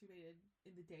masturbated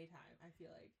in the daytime, I feel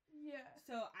like. Yeah.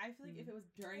 So I feel like if it was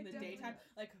during I the definitely daytime,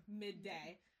 have. like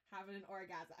midday, having an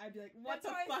orgasm, I'd be like, what That's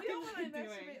the how fuck I feel am when I I doing?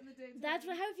 masturbate in the daytime. That's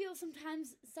how I feel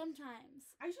sometimes.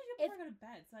 Sometimes. I usually do it before I go to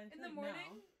bed, so I feel In the like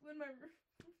morning no. when my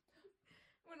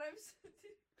when I'm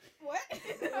What?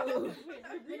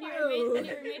 When No.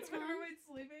 your roommate's when gone? my roommate's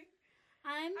sleeping,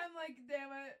 I'm I'm like,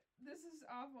 damn it, this is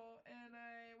awful, and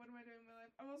what am I doing with my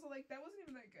life? I'm also like, that wasn't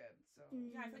even that good, so.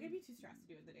 Yeah, I feel like I'd be too stressed to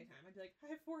do it in the daytime. I'd be like, I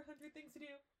have 400 things to do.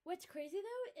 What's crazy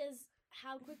though is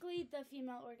how quickly the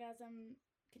female orgasm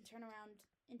can turn around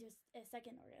into a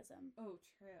second orgasm. Oh,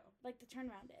 true. Like the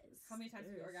turnaround is. How many times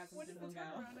have you Yes. orgasmed What in is the one go?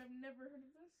 turnaround? I've never heard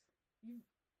of this. You-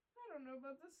 I don't know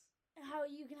about this. How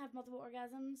you can have multiple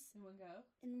orgasms In one go?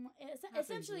 in Happens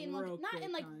essentially in one, real not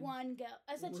in quick, like hon. one go.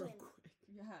 Essentially, Real quick.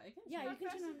 Yeah, it can Yeah, How you can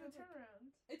fast turn is around the real quick. turnaround?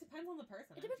 It depends on the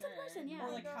person. It depends on the I'm person, sure. yeah. Or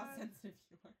Oh like my how God. sensitive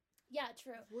you are. yeah,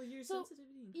 true. Well, your So,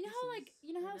 sensitivity You know how like increases.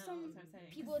 you know how I know, some that's what I'm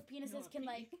saying. people with You don't penises want can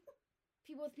pee. like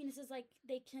people with penises like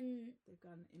they can They've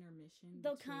got an intermission.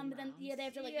 they'll between come but then yeah they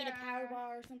have to like eat a power Yeah.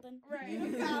 bar or something. Right.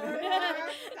 Power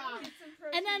Stop. Get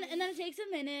some And then protein. it takes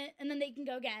a minute and then they can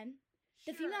go again.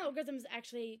 The Sure. female orgasm is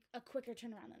actually a quicker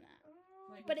turnaround than that.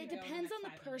 Oh. Like, But we it could go in the depends on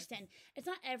next the 5 minutes. person. It's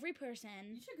not every You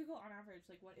person. should Google on average,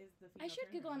 like, what is the female I should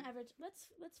Google on turnaround? average.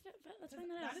 Let's find that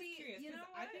That out. is See, curious, you 'cause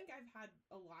know I what? think I've had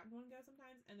a lot in one go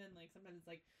sometimes, and then, like, sometimes it's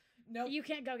like, nope, You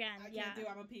can't go again. I can't Yeah. do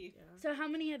I'm a pee. Yeah. So how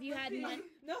many have you had in one?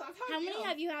 No, that's how How I many feel.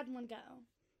 have you had in one go?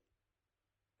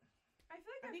 I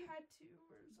feel like I I've think had 2 or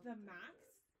something. The max,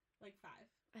 like 5.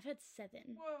 I've had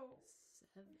 7. Whoa.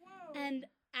 7. Whoa. And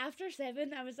after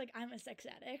 7, I was like, I'm a sex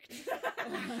addict.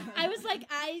 I was like,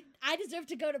 I deserve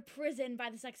to go to prison by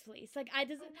the sex police. Like I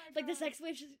deserve, Oh my like the God. sex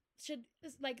police should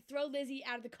like throw Lizzie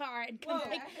out of the car and come Whoa,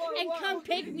 pick whoa, and whoa. come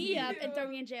pick me up and throw Yeah.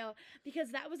 me in jail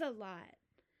because that was a lot.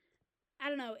 I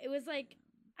don't know. It was like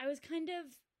I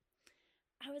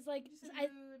was like Just in I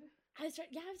mood. I was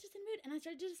just in the mood, and I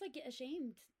started to just like get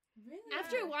ashamed. Really?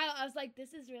 After a Yeah. while, I was like,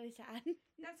 this is really sad.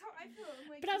 That's how I feel. I'm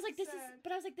like, But I was like, this is sad. but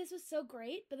I was like, this was so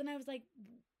great. But then I was like,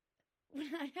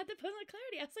 when I had the puzzle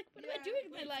clarity, I was like, what am I Yeah. doing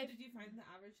with my Wait, life? So did you find the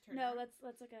average No, turnout? let's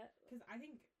look at. Because I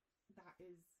think that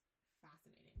is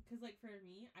fascinating. Because like for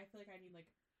me, I feel like I need like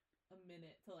a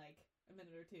minute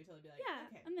or two till I'd be like,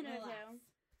 Yeah, okay, a minute or relax.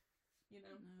 two. You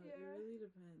know? No, Yeah. it really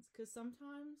depends. Because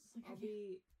sometimes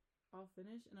I'll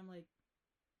finish and I'm like,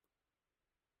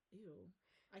 ew,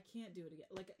 I can't do it again.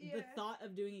 Like the Yeah. thought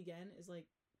of doing it again is like,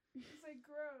 It's like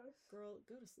gross. girl,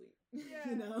 go to sleep. Yeah.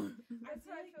 You know? That's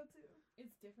feel how I like feel too.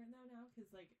 It's different though now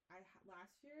because like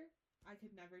last year I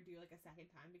could never do like a second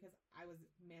time because I was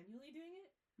manually doing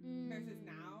it. Versus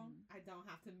now I don't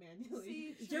have to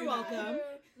manually. See, You're true. welcome.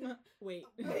 Wait.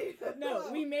 Wait. No,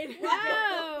 we made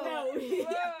Wow. No, we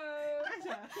Whoa.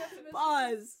 Asha.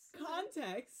 pause.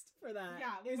 Context for that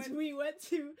Yeah, is we went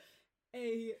to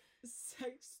a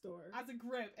sex store As a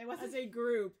group, it wasn't as a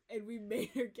group and we made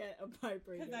her get a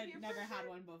vibrator. because Peer I'd never had pressure?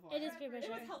 one before. It is peer It It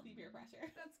pressure. was healthy peer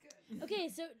pressure. That's good. Okay,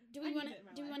 so do I we need want it in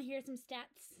my to life. hear some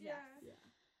stats? Yeah. Yeah.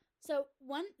 So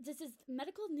this is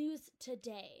medical news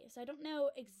today. So I don't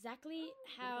know exactly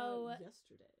how What about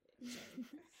yesterday.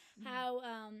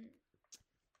 how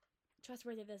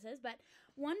trustworthy this is, but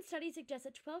one study suggests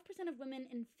that 12% of women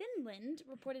in Finland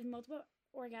reported multiple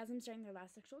orgasms during their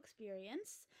last sexual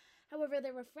experience. However,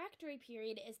 the refractory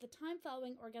period is the time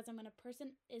following orgasm when a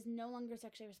person is no longer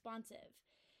sexually responsive.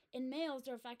 In males,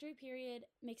 the refractory period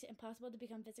makes it impossible to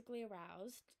become physically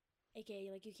aroused, aka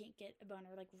like you can't get a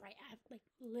boner like right after, like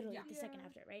literally Yeah. the second Yeah.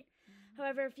 after, right?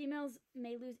 However, females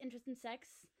may lose interest in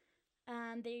sex.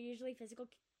 They are usually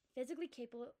physically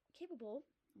capable.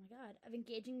 Oh my god, of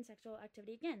engaging in sexual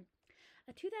activity again.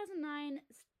 A 2009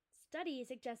 study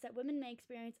suggests that women may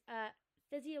experience a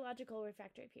physiological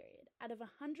refractory period. Out of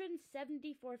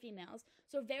 174 females,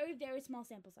 so very very small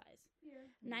sample size, Yeah.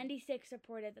 96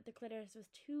 reported that the clitoris was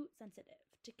too sensitive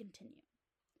to continue.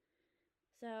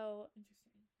 So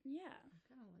Interesting. yeah. I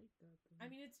kind of like that. Though. I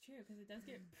mean, it's true because it does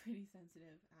get pretty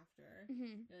sensitive after.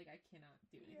 Mm-hmm. You're like, I cannot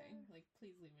do anything. Yeah. Like,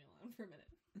 please leave me alone for a minute.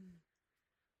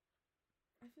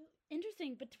 I feel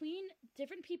Interesting. Between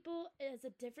different people is a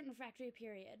different refractory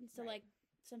period. So Right. like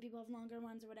some people have longer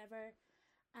ones or whatever.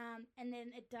 And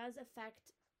then it does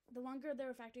affect the longer the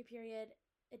refractory period,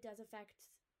 it does affect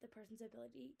the person's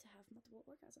ability to have multiple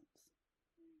orgasms.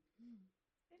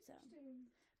 So. Interesting.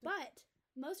 But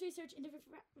most research into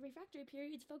refractory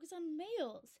periods focus on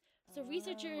males. So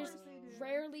researchers Of course they do.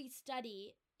 rarely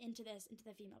study into the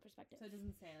female perspective. So it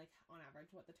doesn't say like on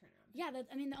average what the turnaround. Yeah,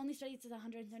 I mean the only study is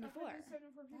 174.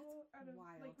 174 people out of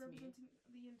wild like to me. representing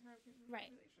the entire population.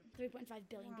 Right. 3.5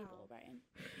 billion Wow. people, right?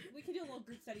 We can do a little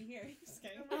group study here. Just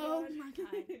kidding. Oh my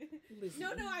god.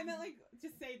 Listen. No, I meant like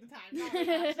just say the time, not like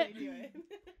actually do it.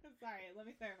 Sorry, let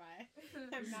me clarify.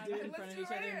 I'm Just not do it in about- front of Let's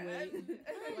each other and do it. wait.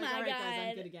 Oh Like, my all right, guys, I'm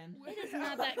God. good again. It is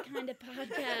not that kind of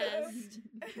podcast.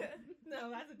 No,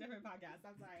 that's a different podcast.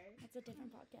 I'm sorry. That's a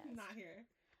different podcast. I'm not here.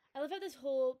 I love how this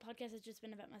whole podcast has just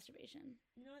been about masturbation.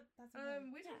 You know what? That's okay.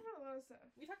 We talked about a lot of stuff.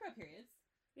 We talk about periods.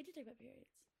 We did talk about periods.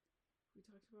 We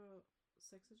talked about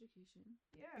sex education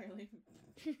Yeah. Barely.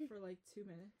 for like 2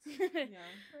 minutes. Yeah.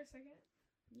 For a second.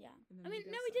 Yeah. And I then mean,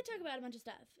 got no, we did something. talk about a bunch of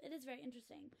stuff. It is very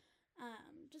interesting.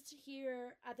 Just to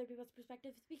hear other people's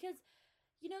perspectives because,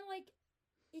 you know, like,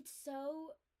 it's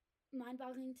so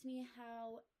mind-boggling to me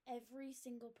how every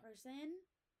single person,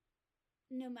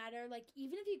 no matter, like,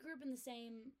 even if you grew up in the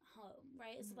same home,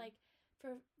 right? Mhm. So, like,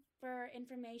 for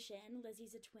information,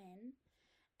 Lizzie's a twin.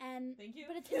 And Thank you.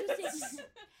 But it's interesting.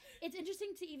 It's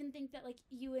interesting to even think that like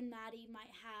you and Maddie might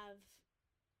have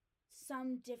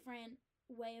some different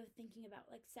way of thinking about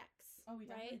like sex. Oh, we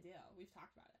right? definitely do. We've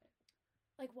talked about it.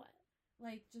 Like what?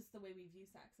 Like just the way we view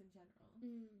sex in general.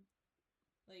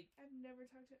 Like, I've never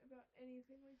talked about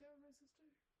anything like that with my sister.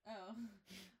 oh,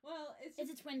 well, it's It's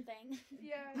just. a twin thing.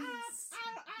 Yeah.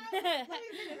 Let me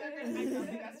finish. I don't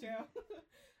think that's true.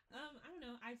 I don't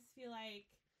know. I just feel like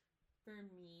for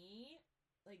me,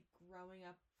 like growing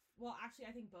up. Well, actually,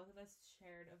 I think both of us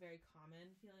shared a very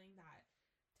common feeling that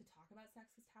to talk about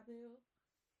sex is taboo,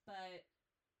 but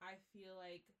I feel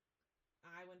like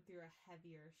I went through a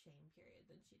heavier shame period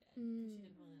than she did because she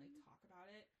didn't really like talk about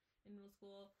it in middle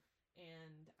school,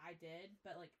 and I did,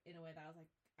 but like in a way that I was like,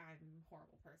 I'm a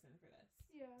horrible person for this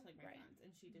Yeah. to like my Right. friends,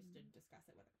 and she just didn't discuss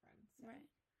it with her friends. So Right.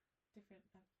 different,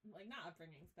 like not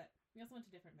upbringings, but we also went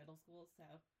to different middle schools,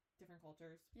 so different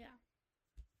cultures. Yeah.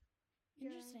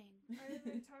 Yeah. Interesting.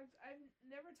 I've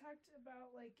never talked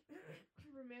about like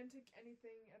romantic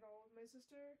anything at all with my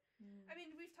sister. I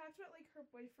mean, we've talked about like her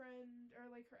boyfriend or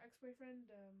like her ex-boyfriend,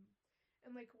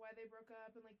 and like why they broke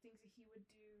up and like things that he would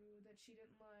do that she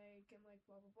didn't like and like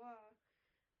blah blah blah.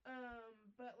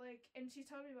 But like, and she's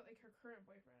telling me about like her current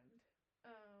boyfriend,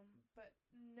 but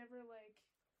never like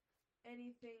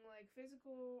anything like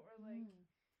physical or like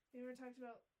we never talked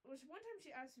about. Which one time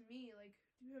she asked me like,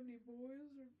 "Do you have any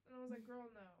boys?" And I was like, "Girl,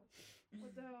 no.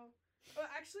 What the hell?" Well,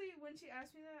 actually, when she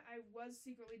asked me that, I was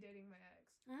secretly dating my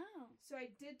ex. Oh. So I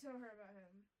did tell her about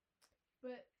him,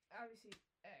 but obviously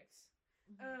ex.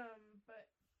 But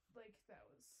like that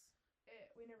was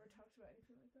it. We never talked about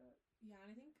anything like that. Yeah,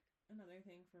 and I think another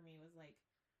thing for me was like,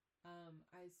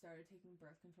 I started taking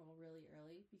birth control really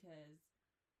early because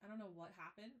I don't know what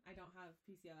happened. I don't have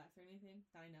PCOS or anything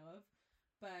that I know of,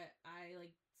 but I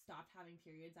like stopped having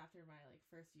periods after my like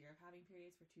first year of having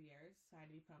periods for 2 years, so I had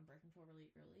to be put on birth control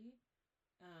really early.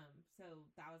 So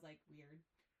that was like weird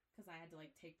because I had to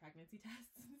like take pregnancy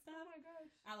tests and Oh stuff my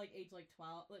gosh. at like age like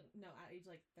 12, like no, at age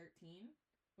like 13,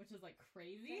 which is like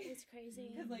crazy. It's crazy.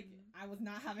 Because like I was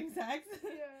not having sex.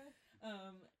 Yeah.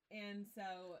 And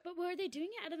so But were they doing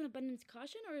it out of an abundance of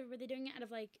caution, or were they doing it out of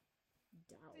like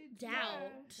Doubt.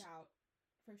 doubt? doubt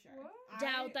for sure. What?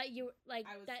 Doubt that you like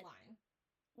I was that? flying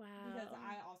Wow. because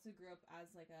I also grew up as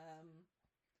like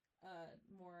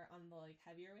more on the like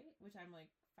heavier weight, which I'm like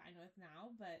fine with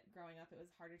now, but growing up it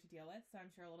was harder to deal with. So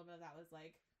I'm sure a little bit of that was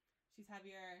like, she's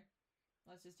heavier,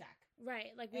 let's just check.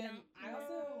 Right. Like we And don't. I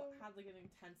also had like an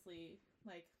intensely,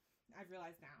 like I've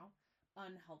realized now,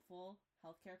 unhelpful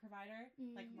healthcare provider.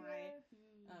 Like my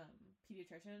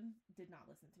pediatrician did not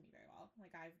listen to me very well.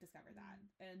 Like I've discovered that.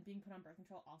 And being put on birth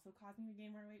control also caused me to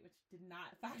gain more weight, which did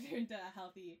not factor into a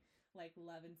healthy like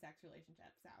love and sex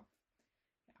relationship. So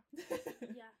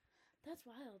yeah. Yeah. That's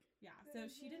wild. Yeah. So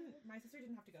my sister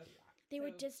didn't have to go through that. They were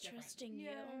So distrusting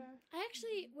you. Yeah. I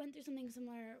actually went through something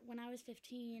similar when I was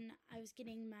 15. I was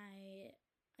getting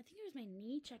I think it was my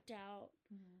knee checked out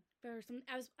for some.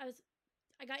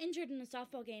 I got injured in a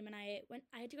softball game, and I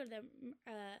had to go to the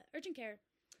urgent care,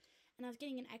 and I was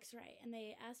getting an X-ray, and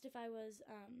they asked if I was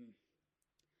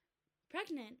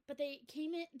pregnant, but they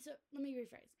came in. So let me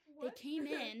rephrase. What? They came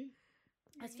in.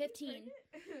 I was 15,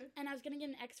 Pregnant? and I was gonna get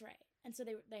an X-ray, and so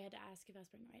they had to ask if I was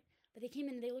pregnant, right? But they came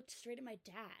in and they looked straight at my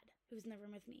dad, who was in the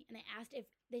room with me, and they asked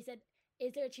they said,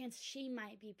 "Is there a chance she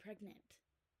might be pregnant?"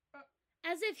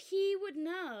 As if he would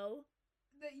know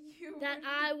that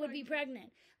I would be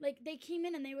pregnant. Like they came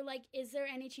in and they were like, "Is there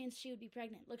any chance she would be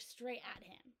pregnant?" Looked straight at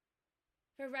him.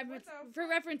 For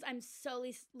reference, I'm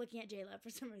solely looking at Jayla for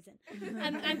some reason.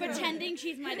 I'm pretending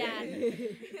she's my dad.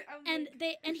 And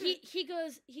he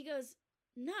goes,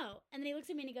 "No." And then he looks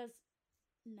at me and he goes,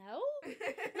 "No?"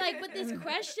 Like with this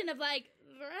question of like,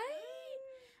 right?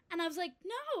 And I was like,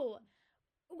 "No."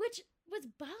 Which was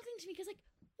boggling to me because like,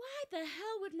 why the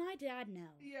hell would my dad know?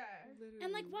 Yeah.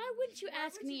 And like, why wouldn't you Why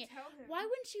ask would you me? tell him? Why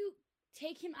wouldn't you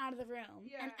take him out of the room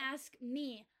and Yeah. ask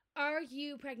me, "Are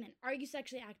you pregnant? Are you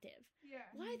sexually active?" Yeah.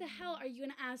 Why the hell are you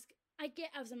gonna ask? I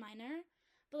get I was a minor,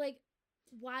 but like,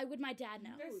 why would my dad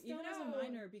know? There's Even as a no-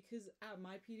 minor, because at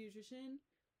my pediatrician,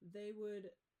 they would,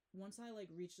 once I like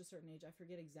reached a certain age, I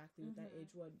forget exactly what that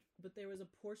age was, but there was a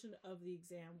portion of the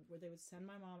exam where they would send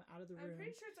my mom out of the I'm room,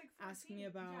 pretty sure it's like 14. ask me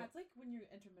about, Yeah, it's like when you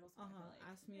enter middle school. I feel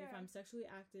like. ask me if Yeah. I'm sexually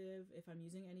active, if I'm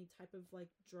using any type of like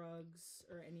drugs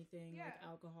or anything like Yeah.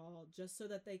 alcohol, just so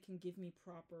that they can give me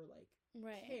proper like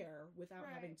Right. care without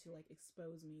having Right. to like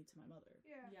expose me to my mother.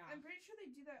 Yeah. Yeah. I'm pretty sure they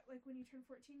do that like when you turn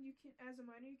 14, you can as a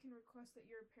minor you can request that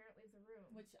your parent leave the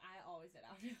room. Which I always did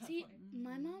after that See, point.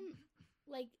 my mom,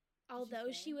 like, although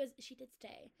stay? she did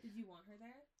stay. Did you want her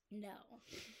there? No.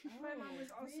 My mom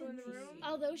was also in the room.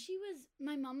 Although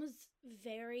my mom was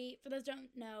very, for those who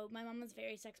don't know, my mom was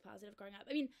very sex positive growing up.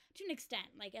 I mean, to an extent,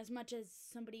 like as much as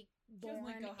somebody wasn't born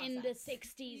like, "Go have in the sex."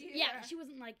 60s. Yeah. Yeah, she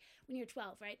wasn't like when you're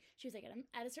 12, right? She was like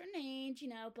at a certain age,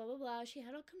 blah, blah, blah. She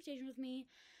had a conversation with me,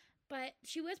 but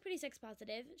she was pretty sex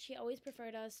positive. She always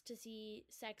preferred us to see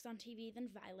sex on TV than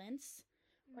violence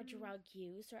or drug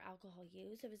use or alcohol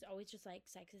use. It was always just like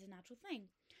sex is a natural thing.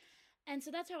 And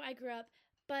so that's how I grew up.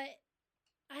 But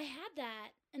I had that,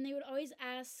 and they would always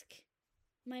ask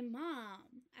my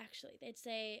mom, actually. They'd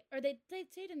say, or they'd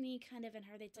say to me kind of, and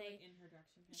her, they'd So, say, like, in her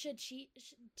direction.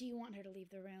 do you want her to leave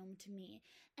the room to me?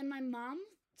 And my mom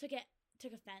took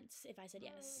offense if I said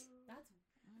yes. That's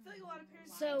I feel like a lot of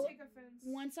parents So, take offense.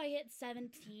 Once I hit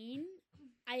 17,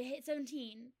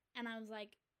 and I was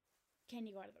like, can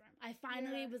you go out of the room? I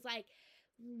finally Yeah. was like,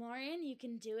 Lauren, you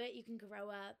can do it. You can grow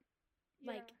up.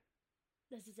 Yeah. Like,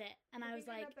 this is it. And I was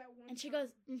think I like, got that one and she time. goes,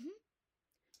 mm-hmm.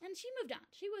 And she moved on.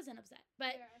 She wasn't upset.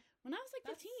 But Yeah. when I was like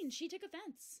That's- 15, she took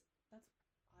offense. odd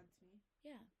to me.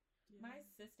 Yeah. My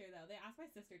sister though, they asked my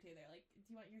sister too. They're like, "Do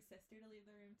you want your sister to leave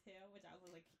the room too?" Which I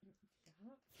was like, "Yeah,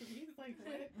 please." Like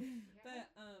what? But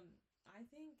I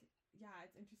think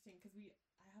it's interesting because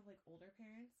I have like older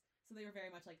parents, so they were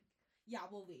very much like, "Yeah,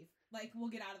 we'll leave. Like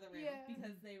we'll get out of the room,"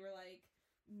 because they were like,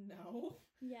 "No."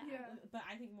 Yeah. But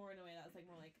I think more in a way that was like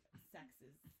more like sex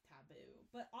is taboo,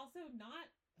 but also not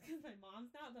because my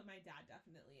mom's not, but my dad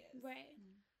definitely is. Right.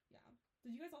 Yeah.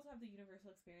 Did you guys also have the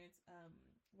universal experience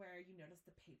where you noticed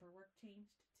the paperwork changed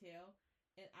too?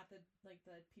 At the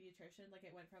pediatrician, like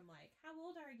it went from like how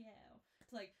old are you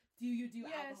to like do you do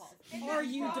alcohol? Are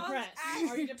you depressed?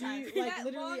 Are you depressed? Like that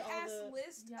literally long all ass the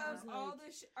list of like, all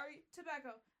the are you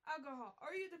tobacco, alcohol?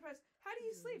 Are you depressed? How do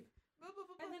you sleep? Blah, blah,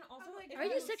 blah, And blah. then also, I'm like, Are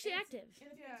you sexually active?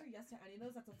 And if you answer yes to any of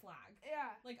those, that's a flag.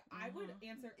 Yeah. Like I would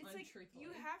answer It's like untruthfully.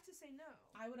 you have to say no.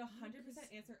 I would 100%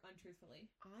 answer untruthfully.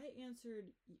 I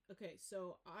answered. Okay,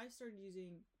 so I started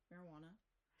using marijuana,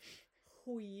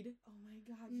 weed, Oh my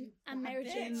god, M- you a bad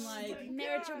marriage bitch. in, like- Oh my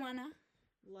marijuana.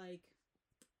 like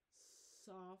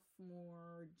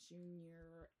sophomore,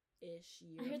 junior-ish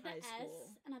year I heard of the high S, school.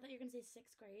 and I thought you were gonna say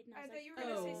 6th grade. And I I was thought like, you were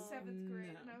gonna say oh, 7th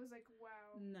grade, no. and I was like,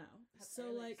 wow. No. That's So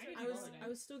early. like I didn't I know was that. I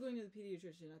was still going to the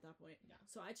pediatrician at that point. Yeah.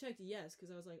 So I checked yes because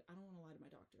I was like I don't want to lie to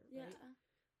my doctor. yeah. Right?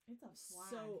 It's a flag.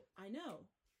 So I know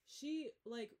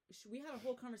we had a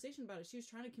whole conversation about it. She was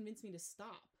trying to convince me to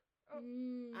stop Oh.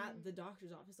 at the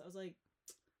doctor's office. I was like,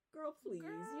 girl, please,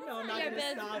 Girl, you know I'm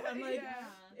that's not not gonna your stop. I'm like,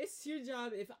 Yeah. it's your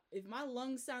job. If my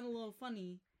lungs sound a little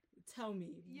funny, tell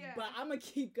me. Yeah. But I'm gonna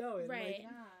keep going. Right.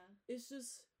 Like, it's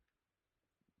just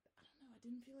I don't know. I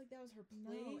didn't feel like that was her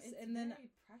place. No, it's and then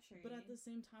very pressuring. but at the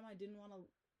same time I didn't want to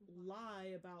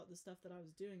lie about the stuff that I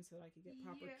was doing so that I could get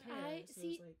proper Yeah. care. So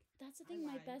see- it's like That's the I thing.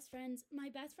 My lied. best friends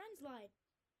lied.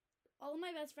 All of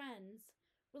my best friends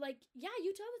were like, "Yeah,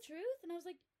 you tell the truth," and I was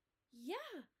like,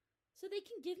 "Yeah," so they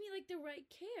can give me like the right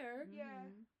care. Yeah.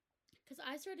 Because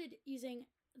I started using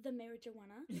the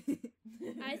marijuana.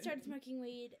 I started smoking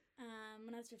weed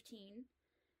when I was 15,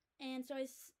 and so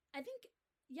I think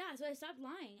so I stopped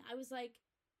lying. I was like,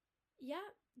 yeah.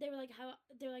 They were like, how?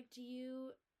 They're like, do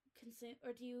you consume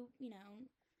or do you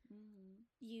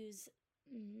use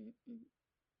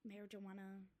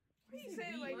marijuana? Why do you say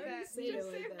it like Why do you that? say it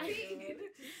Just like say that, weed. girl?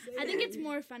 Just say I think it's it.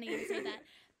 more funny to say that.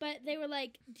 But they were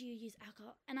like, do you use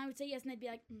alcohol? And I would say yes, and they'd be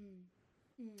like,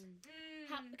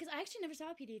 How? Because I actually never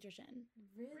saw a pediatrician.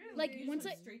 Really? Like, You once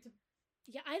went I- straight to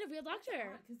Yeah, I had a real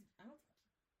doctor. because I don't think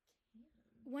you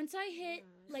can. Once I hit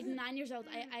Yeah. like 9 years old,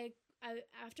 I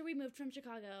after we moved from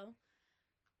Chicago,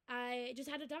 I just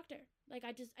had a doctor. Like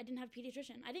I didn't have a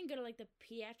pediatrician. I didn't go to like the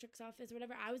pediatrics office or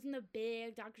whatever. I was in the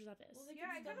big doctor's office. Well, they Yeah,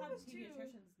 I can still kinda have was too.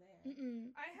 pediatricians there.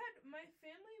 I had my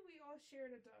family. We all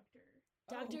shared a doctor.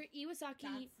 Dr. Oh,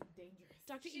 Iwasaki. that's dangerous.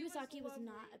 Dr. She Iwasaki was lovely.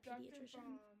 not a Dr.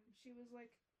 pediatrician. Baum. She was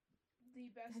like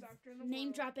the best That's doctor in the Name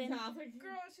world. dropping. Yeah, I was like,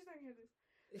 Girl, she's not gonna hear this.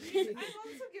 I'm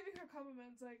also giving her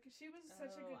compliments. Like she was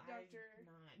such a good doctor, I'm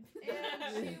not.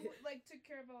 and she like took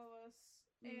care of all of us.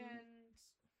 Mhm. And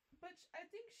but I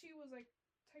think she was like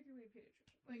technically a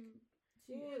pediatrician. Like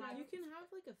She Well, had- you can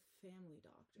have like a family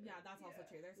doctor. Yeah, that's also Yeah.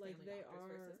 true. There's Like, family they doctors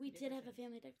are- versus We did have a pediatricians.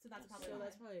 family doctor. So that's probably So why.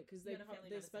 that's probably because You had a family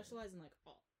they medicine. specialize in like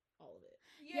all of it.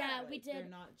 Yeah, yeah, we Like, they're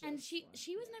did. not just And she one.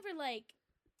 was Yeah. never like,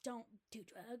 don't do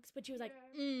drugs, but she was like,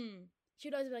 Yeah. She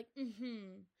would always be like,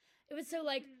 It was so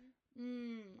like,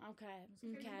 Mhm. okay,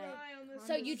 Can okay. rely on the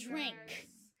So you sunrise. drink.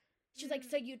 She's like,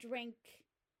 so you drink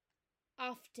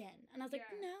often, and I was like,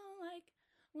 Yeah. no, like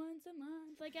once a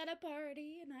month, like at a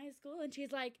party in high school, and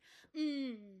she's like,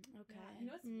 okay. Yeah, you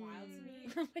know what's wild to me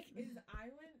I'm like, is I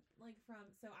went like so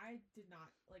I did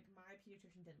not like my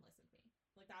pediatrician didn't listen to me.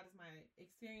 Like that is my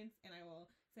experience, and I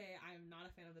will say I'm not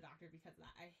a fan of the doctor because of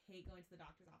that. I hate going to the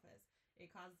doctor's office.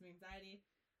 It causes me anxiety.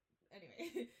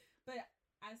 Anyway, but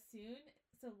last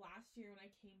year when I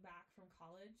came back from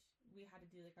college, we had to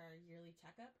do like our yearly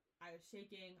checkup. I was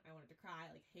shaking. I wanted to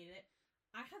cry. Like hated it.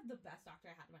 I had the best doctor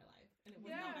I had in my life, and it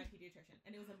was not my pediatrician,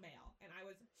 and it was a male, and I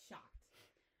was shocked.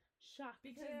 shocked.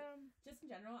 Because Damn. just in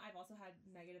general, I've also had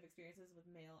negative experiences with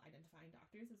male identifying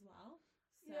doctors as well.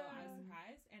 So I was Yeah.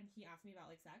 surprised, and he asked me about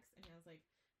like sex, and I was like,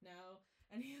 no,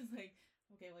 and he was like,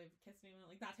 okay, well, you've kissed anyone,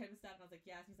 like that type of stuff, and I was like,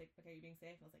 yes. And he's like, okay, are you being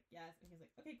safe? And I was like, yes. And he's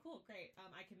like, okay, cool, great.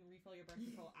 I can refill your birth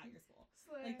control at your school.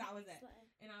 Slay. Like that was it. Slay.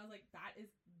 And I was like, that is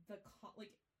the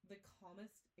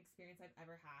calmest experience I've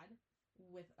ever had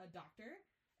with a doctor,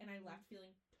 and I left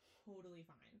feeling totally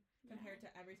fine compared to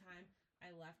every time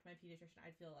I left my pediatrician.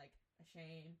 I'd feel like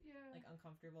ashamed, Yeah. like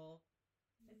uncomfortable.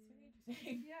 It's very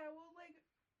interesting. Yeah, well, like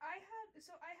I had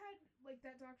like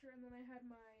that doctor, and then I had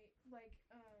my like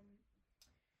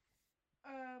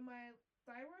my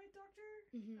thyroid doctor.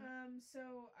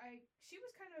 So she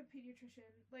was kind of a pediatrician.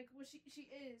 Like, well, she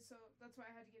is. So that's why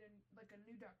I had to get a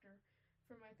new doctor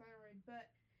for my thyroid.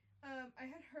 But I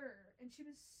had her, and she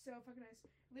was so fucking nice.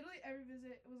 Literally every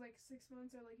visit, it was like 6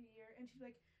 months or like a year, and she'd be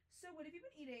like, "So what have you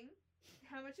been eating?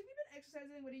 How much have you been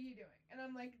exercising? What are you doing?" And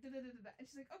I'm like, da da da da. And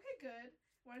she's like, "Okay, good.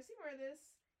 Want to see more of this?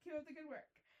 Keep up the good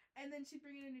work." And then she'd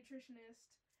bring in a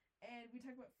nutritionist, and we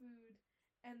talk about food,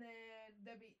 and then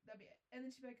that'd be it. And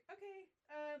then she'd be like, "Okay,"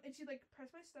 and she'd like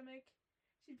press my stomach.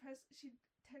 She'd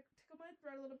tickle my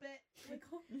throat a little bit,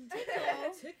 Tickle. because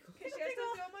she has to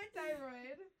feel my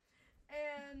thyroid.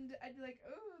 And I'd be like,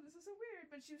 "Oh, this is so weird,"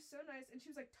 but she was so nice, and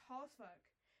she was like tall as fuck.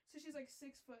 So she's like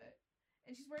 6 foot,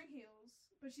 and she's wearing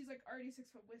heels, but she's like already 6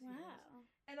 foot with heels. Wow.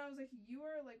 And I was like, "You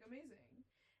are like amazing."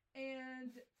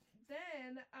 And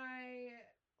then I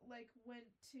like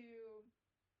went to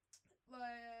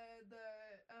the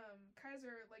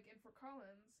Kaiser like in Fort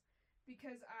Collins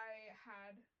because I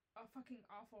had a fucking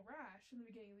awful rash in the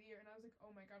beginning of the year, and I was like,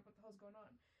 "Oh my god, what the hell's going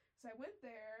on?" So I went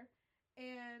there,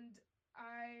 and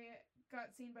I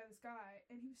got seen by this guy,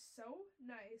 and he was so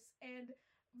nice. And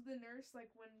the nurse,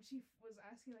 like, when she was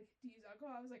asking, like, "Do you use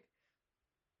alcohol?" I was like,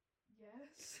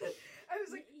 "Yes." I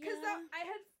was like, because I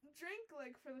had drank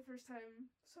like for the first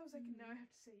time, so I was like, "Now I have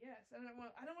to say yes." I don't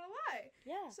want to lie.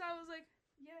 Yeah. So I was like,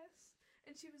 "Yes,"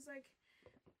 and she was like,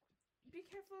 "Be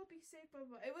careful, be safe, blah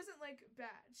blah." It wasn't like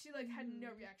bad. She like had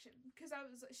no reaction because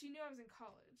she knew I was in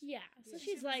college. Yeah. So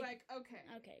She she's was like, okay.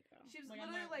 "Okay, girl." She was Like, I'm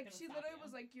literally not like, gonna she stop literally you.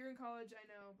 was like, "You're in college, I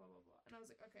know, blah blah blah," and I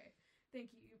was like, "Okay,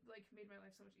 thank you. You like made my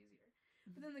life so much easier."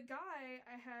 But then the guy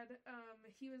I had,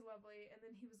 he was lovely, and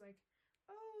then he was like,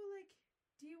 "Oh, like,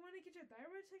 do you want to get your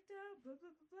thyroid checked out? Blah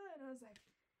blah blah blah," and I was like,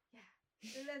 "Yeah,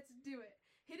 let's do it."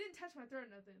 He didn't touch my throat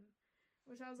or nothing,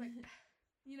 which I was like,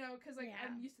 you know, because like Yeah.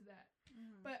 I'm used to that.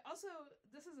 But also,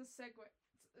 this is a segue.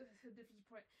 It's a different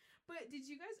point. But did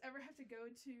you guys ever have to go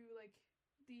to like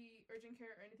the urgent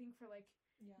care or anything for like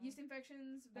yeast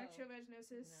infections, bacterial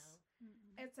vaginosis,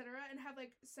 etc., and have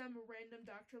like some random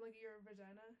doctor look at your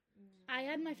vagina? I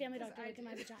had my family 'Cause doctor I look at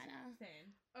my did. vagina. Same.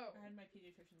 Oh, I had my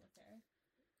pediatrician look there.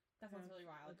 That sounds really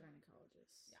A wild.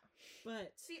 gynecologist. Yeah.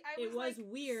 But see, I it was like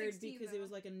weird 16, because it was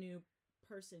though. like a new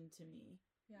person to me.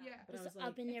 Yeah. But I Just was like,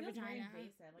 up in It your feels very vagina.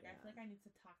 invasive. Like, I feel like I need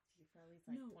to talk to you for at least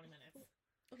like No. 20 minutes.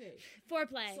 okay.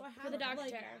 Foreplay So I for had the doctor.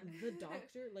 like the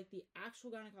doctor, like the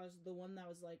actual gynecologist, the one that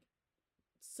was like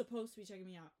supposed to be checking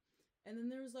me out, and then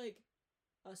there was like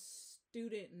a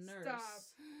student nurse, Stop.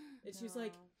 and she was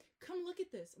like, "Come look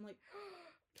at this." I'm like,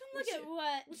 Come look at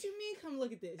what? "What you mean? Come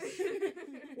look at this?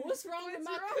 What's wrong with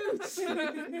my What's cooch?"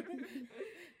 wrong?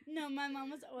 No, my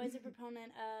mom was always a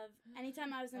proponent of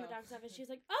anytime I was in the Oh. doctor's office, she was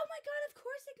like, "Oh my god, of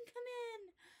course I can come in.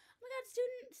 Oh my god,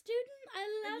 student, I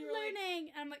love you were like- learning."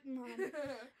 And I'm like, "Mom."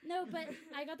 No, but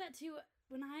I got that too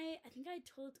when I think I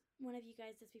told one of you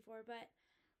guys this before, but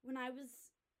when I was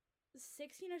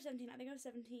 16 or 17, I think I was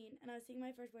 17, and I was seeing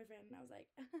my first boyfriend, and I was like,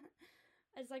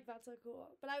 I just like felt so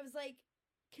cool. But I was like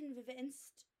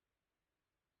convinced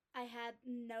I had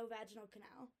no vaginal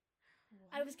canal.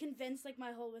 I was convinced like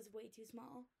my hole was way too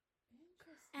small.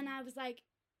 And I was like,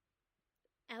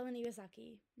 Ellen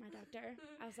Iwasaki, my doctor,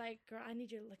 I was like, "Girl, I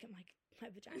need you to look at my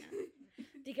vagina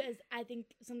because I think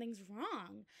something's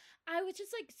wrong." I was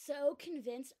just like so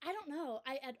convinced. I don't know.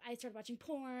 I started watching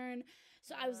porn,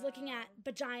 so I was looking at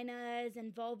vaginas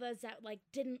and vulvas that like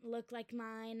didn't look like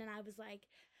mine, and I was like,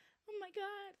 "Oh my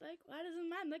god, like why doesn't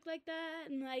mine look like that?"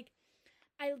 And like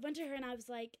I went to her and I was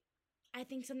like, "I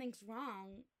think something's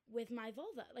wrong with my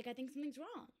vulva. Like I think something's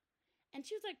wrong." And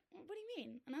she was like, "What do you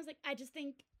mean?" And I was like, "I just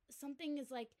think something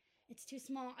is like, it's too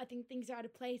small. I think things are out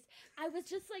of place." I was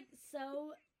just like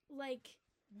so like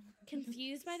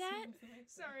confused by that.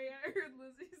 Sorry, I heard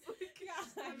Lizzie's like.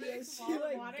 Yeah, She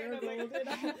like gurgled it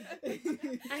out.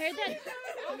 I heard that.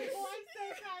 I'm so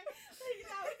sorry. Like,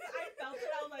 I felt it.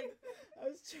 I was like, I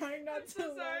was trying not I'm so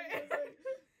to sorry. laugh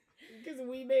because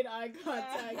we made eye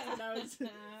contact, and I was.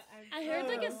 I heard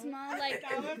like a small like.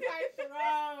 That was my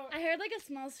throat. I heard like a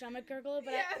small stomach gurgle,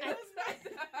 but Yeah, I that was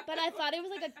not. but I thought it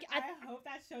was like a. I hope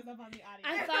that shows up on the audio.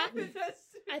 I thought- That's-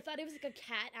 I thought it was like a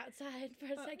cat outside for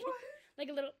a second, What? like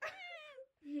a little.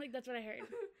 Like that's what I heard.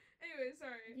 Anyway,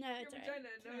 sorry. No, Your it's alright. vagina,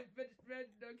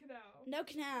 no canal. No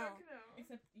canal. No canal.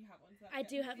 Except you have one. So that's I good.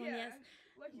 do have one, yes.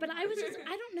 Lucky But you. I was just,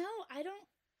 I don't know.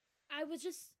 I was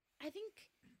just, I think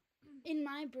in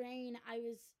my brain, I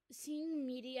was seeing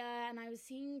media and I was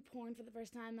seeing porn for the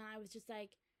first time, and I was just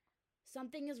like,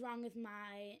 something is wrong with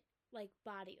my, like,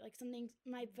 body. Like,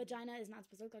 my vagina is not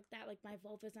supposed to look like that. Like, my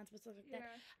vulva is not supposed to look like that.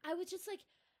 Yeah. I was just like,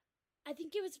 I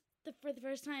think it was for the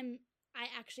first time I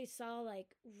actually saw,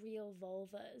 like, real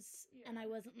vulvas. And I Yeah.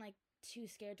 wasn't, like, too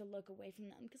scared to look away from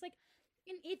them. Because, like,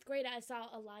 in 8th grade, I saw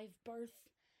a live birth,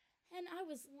 and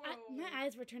my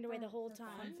eyes were turned away the whole For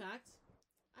time. Fun fact,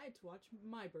 I had to watch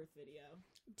my birth video.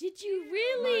 Did you Ew.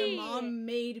 really? My mom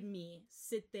made me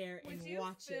sit there and Would you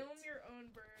watch film it. your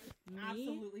own birth? Me?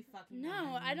 Absolutely fucking No,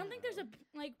 not. I don't think there's a,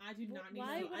 like, I do not need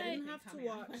why to would I didn't I- have to coming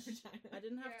out of my watch. vagina. I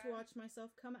didn't have to Yeah. watch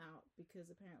myself come out because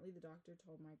apparently the doctor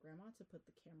told my grandma to put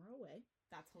the camera away.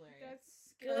 That's hilarious.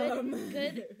 That's good, scary.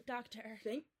 good doctor.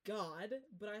 Thank God.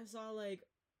 But I saw like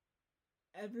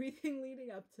everything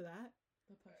leading up to that.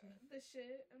 The pushing. The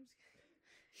shit. I'm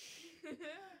scared.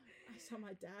 I saw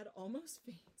my dad almost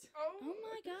faint. Oh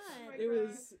my God. my It God.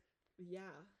 was,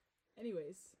 yeah.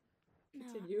 Anyways, No,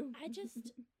 continue. I just,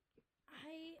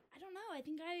 I don't know. I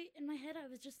think in my head, I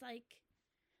was just like,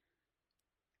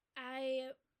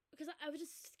 because I was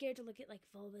just scared to look at like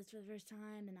vulvas for the first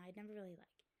time, and I'd never really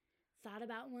like thought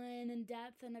about one in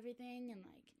depth and everything, and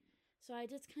like, so I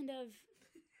just kind of.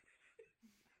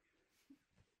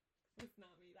 It's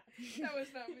not me. That was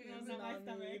not me. That was It was not my not me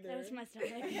stomach. either. That was my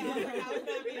stomach. Yeah, I was like, that was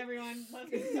not me, everyone. Let's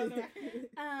get this on the record.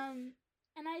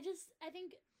 And I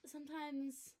think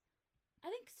sometimes,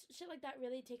 shit like that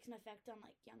really takes an effect on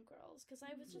like young girls, because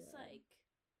I was just Yeah. like,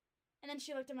 and then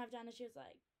she looked at my vagina, she was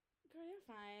like, girl, you're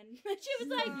fine. She was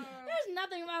like, there's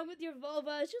nothing wrong with your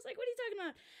vulva. She was like, what are you talking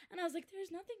about? And I was like,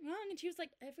 there's nothing wrong. And she was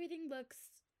like, everything looks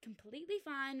completely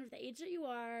fine with the age that you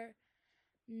are.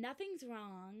 Nothing's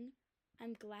wrong.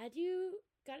 I'm glad you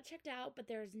got it checked out, but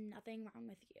there's nothing wrong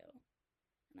with you.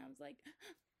 And I was like,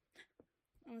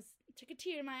 I almost took a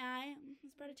tear to my eye.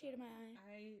 Almost brought a tear to my eye.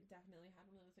 I definitely had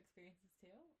one of those experiences too.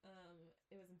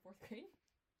 It was in 4th grade.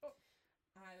 Oh.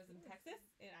 I was in Texas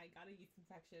and I got a yeast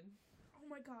infection, Oh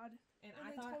my God. and And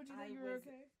I they thought told you that I you were was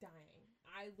okay? dying.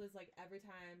 I was like, every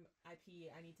time I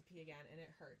pee, I need to pee again, and it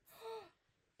hurts.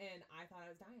 And I thought I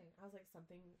was dying. I was like,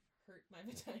 something hurt my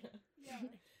vagina. Yeah.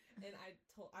 And I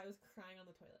was crying on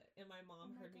the toilet, and my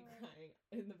mom Oh my heard me God. crying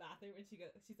in the bathroom, and she's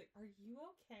like, "Are you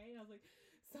okay?" And I was like,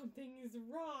 "Something is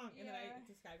wrong." And then I Yeah.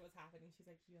 described what's happening. She's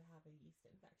like, "You have a yeast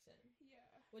infection," Yeah.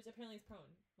 which apparently is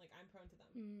prone. Like, I'm prone to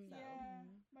them. Mm. So Yeah.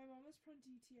 My mom was prone to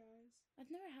UTIs. I've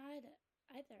never had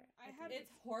either. I had it's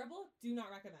horrible. Do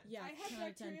not recommend. Yeah, I had 10 out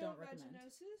of 10 bacterial don't recommend.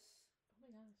 vaginosis, Oh my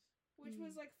gosh. which Mm.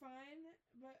 was like fine,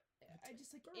 but I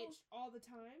just like Girl. itched all the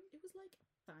time. It was like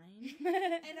fine.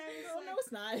 And I was No, like, no,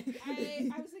 it's not.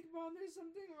 I was like, Mom, there's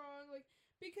something wrong. Like,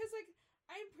 because like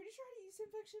I'm pretty sure I had a yeast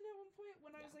infection at one point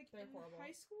when I was Yeah, like they're in horrible.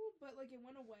 high school, but like it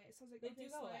went away. So I was like, They okay,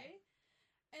 do go slay. away.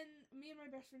 And me and my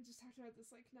best friend just talked about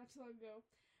this like not too long ago.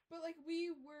 But like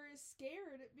we were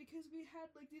scared because we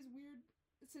had like these weird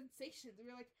sensations. We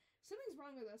were like, something's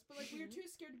wrong with us. But like we were too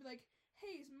scared to be like,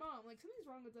 hey, Mom, like something's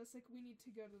wrong with us. Like we need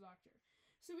to go to the doctor.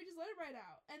 So we just let it ride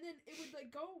out. And then it would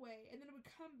like go away. And then it would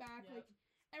come back Yep. like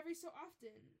every so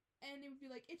often. And it would be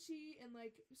like itchy and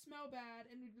like smell bad.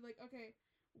 And we'd be like, okay,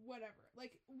 whatever.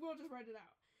 Like we'll just ride it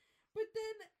out. But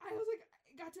then I was like,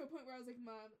 it got to a point where I was like,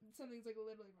 Mom, something's like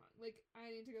literally wrong. Like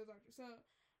I need to go to the doctor. So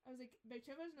I was like,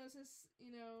 bacterial vaginosis, you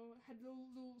know, had a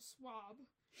little swab.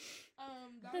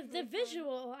 That was The really fun.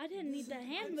 visual. I didn't need the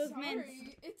hand I'm movements.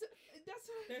 sorry. That's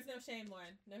what There's no shame,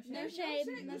 Lauren. No shame. No There's shame,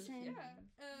 no There's- shame.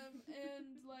 Yeah.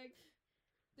 And like,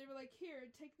 they were like, here,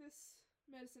 take this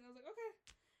medicine. I was like, okay.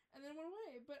 And then it went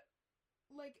away. But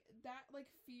like that, like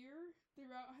fear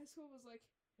throughout high school was like,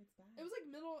 It's bad. it was like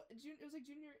it was like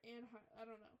junior and high. I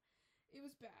don't know. It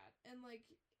was bad. And like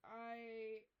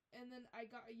then I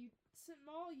got a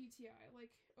small UTI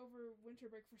like over winter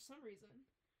break for some reason.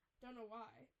 Don't know why.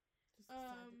 just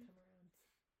decided to come around.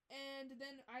 And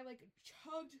then I like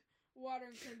chugged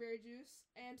water and cranberry juice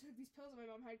and took these pills that my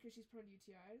mom had because she's prone to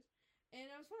UTIs,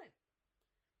 and I was fine.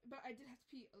 But I did have to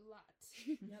pee a lot.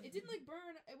 Yep. It didn't like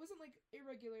burn. It wasn't like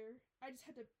irregular. I just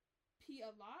had to pee a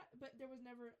lot, but there was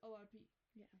never a lot of pee.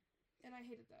 Yeah. And I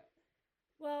hated that.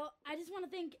 Well, I just want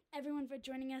to thank everyone for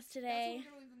joining us today. That's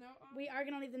what we're gonna leave the note on. We are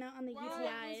going to leave the note on the Why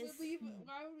UTIs. would we leave it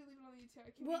on the UTI?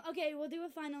 Can Well, okay, we'll do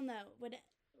a final note.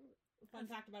 Fun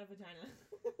fact about a vagina.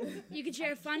 You could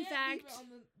share a fun can't leave fact. it on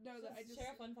the no that I just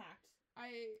Share a fun fact.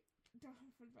 I don't have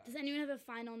a fun fact. Does anyone have a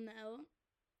final note?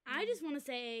 I just want to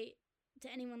say to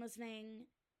anyone listening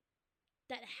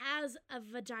that has a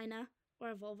vagina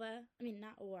or a vulva, I mean,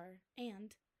 not or,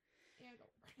 and, Yeah,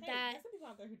 don't. Hey, that, there's some people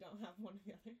out there who don't have one or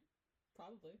the other.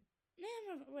 Probably.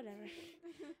 whatever,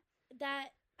 that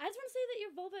I just want to say that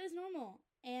your vulva is normal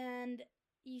and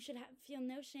you should feel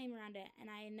no shame around it. And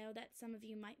I know that some of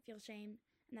you might feel shame,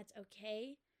 and that's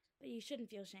okay, but you shouldn't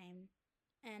feel shame.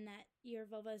 And that your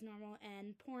vulva is normal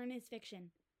and porn is fiction.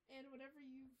 And whatever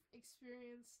you've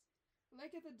experienced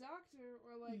like at the doctor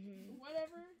or like Mhm.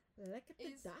 whatever Look at the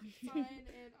is doctor. fine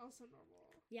and also normal.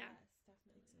 Yeah. Yes,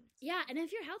 definitely. Yeah, and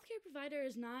if your healthcare provider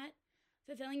is not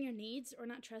fulfilling your needs or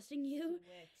not trusting you,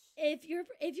 Switch. if your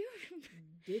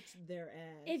Ditch their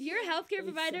ass. if your healthcare It's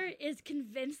provider is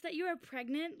convinced that you are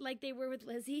pregnant, like they were with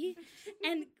Lizzie,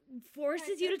 and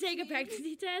forces you to take a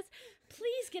pregnancy test,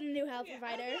 please get a new health Yeah,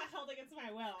 provider. I got held against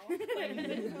my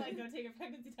will. Like, go take a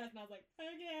pregnancy test, and I was like,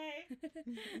 okay.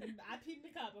 I peed in the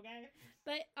cup, okay?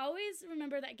 But always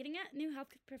remember that getting a new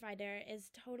health provider is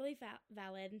totally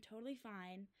valid and totally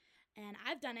fine. And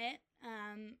I've done it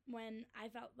when I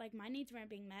felt like my needs weren't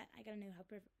being met. I got a new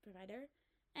health provider.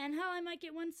 And hell, I might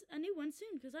get a new one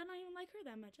soon because I don't even like her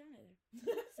that much either.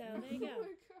 So there you go. Oh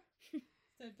my god.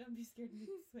 So don't be scared to make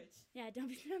the switch. Yeah, don't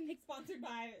be Sponsored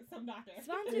by some doctor.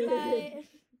 sponsored by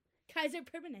Kaiser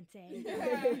Permanente.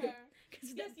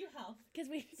 Yes, you help. Because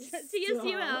we Stop.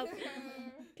 CSU Health.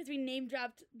 Because we name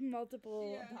dropped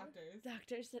multiple Yeah. Doctors.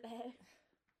 doctors today.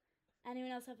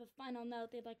 Anyone else have a final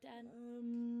note they'd like to add?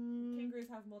 Kangaroos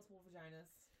have multiple vaginas.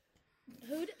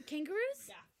 Kangaroos?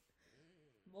 Yeah.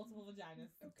 Multiple vaginas.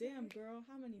 Damn, girl,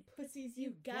 how many pussies You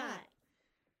you got.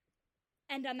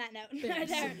 And on that note,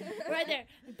 Thanks. right there,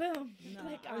 boom. No,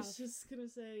 Click I was off. just gonna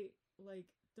say, like,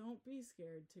 don't be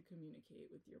scared to communicate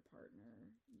with your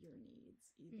partner your needs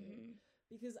either. Mhm.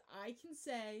 Because I can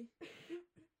say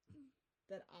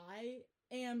that I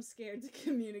am scared to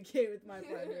communicate with my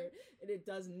partner and it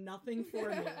does nothing for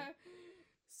me.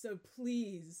 So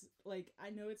please, like, I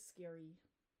know it's scary.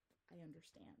 I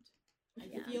understand. I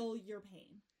Yeah. feel your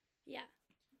pain. Yeah.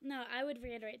 No, I would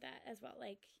reiterate that as well.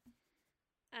 Like,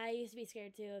 I used to be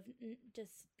scared too of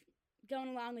just going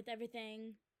along with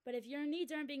everything. But if your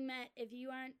needs aren't being met, if you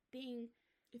aren't being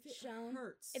If it shown,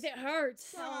 hurts, if it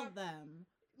hurts, tell Stop. them.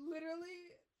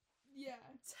 Literally, yeah.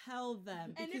 Tell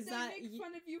them. And Because if they that make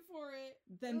fun of you for it,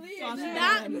 then leave fuck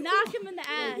them. them. knock him in the Like,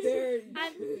 ass. they're-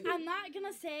 I'm not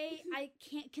gonna say I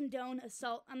can't condone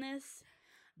assault on this,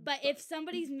 but if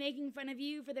somebody's making fun of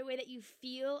you for the way that you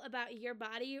feel about your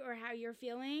body or how you're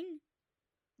feeling,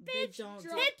 They bitch, don't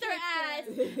drop hit their kick ass.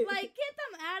 them. Like, get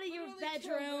them out of your Literally kill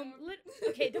bedroom. them.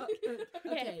 Okay, don't.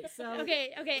 Okay, so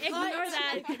Okay, ignore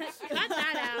that. Cut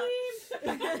that out.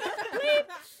 Bleep.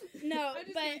 No, I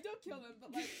just but mean, don't kill them,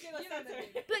 but like, you know what I mean.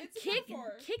 but It's a kick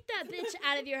metaphor. that bitch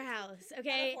out of your house,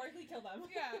 okay? Metaphorically kill them.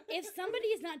 Yeah. If somebody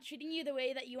is not treating you the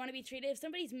way that you want to be treated, if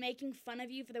somebody's making fun of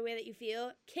you for the way that you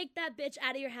feel, kick that bitch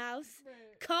out of your house.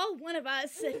 Right. Call one of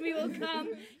us and we will come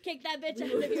kick that bitch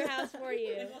out of your house for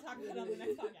you. And we'll talk about it on the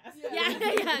next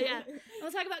podcast. Yeah.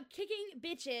 We'll talk about kicking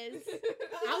bitches.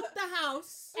 Out the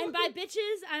house. And by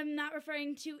bitches, I'm not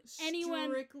referring to anyone.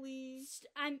 Strictly.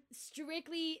 I'm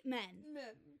strictly men. Men.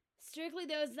 Strictly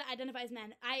those that identify as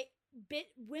men.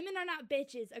 Women are not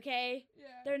bitches, okay?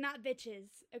 Yeah. They're not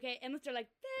bitches, okay? Unless they're like,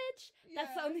 bitch.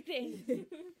 That's the Yeah. only thing.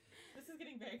 This is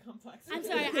getting very complex. I'm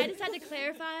sorry, I just had to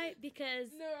clarify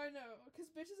because No, I know. Because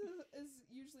bitches is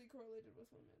usually correlated with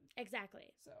women.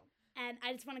 exactly. So. And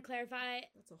I just want to clarify.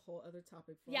 That's a whole other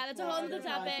topic. For Yeah, that's a whole other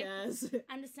topic. podcast.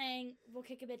 I'm just saying we'll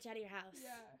kick a bitch out of your house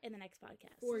Yeah. in the next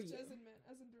podcast. For Such you. as in men,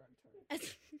 as in derogatory.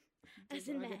 As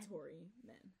in men. Derogatory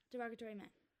men. Derogatory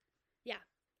men. Yeah.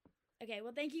 Okay,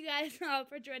 well, thank you guys all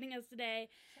for joining us today.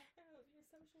 Check out your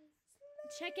socials.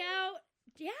 Check out,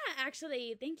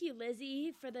 actually, thank you,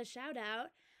 Lizzie, for the shout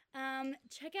out.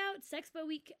 Check out Sexpo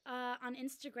Week on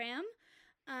Instagram.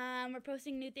 We're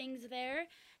posting new things there.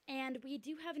 And we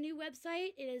do have a new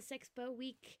website. It is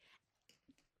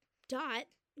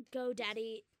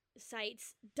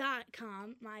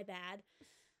sexpoweek.godaddysites.com. My bad.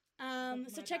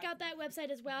 So check out that website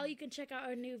as well. You can check out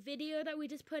our new video that we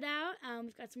just put out.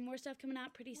 We've got some more stuff coming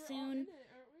out pretty We're all soon. in it,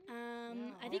 aren't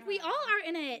we? I think we all are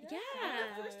in it. Yeah.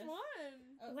 Yeah. The first one.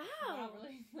 Oh, Wow.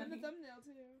 Really? And the thumbnail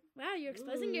too. Wow, you're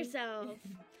exposing Ooh. yourself.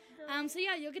 Girl. So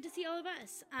yeah, you'll get to see all of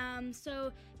us.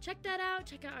 So check that out.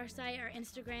 Check out our site, our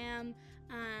Instagram.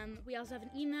 We also have an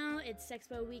email. It's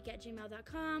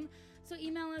sexpoweek@gmail.com. So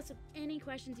email us with any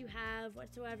questions you have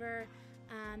whatsoever.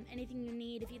 Anything you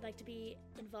need. If you'd like to be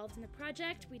involved in the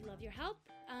project, we'd love your help.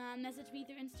 Message me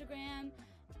through Instagram,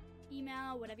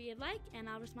 email, whatever you'd like, and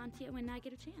I'll respond to you when I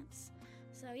get a chance.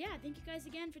 So yeah, thank you guys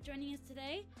again for joining us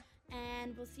today,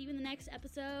 and we'll see you in the next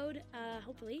episode,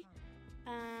 hopefully.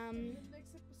 In the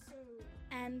next episode.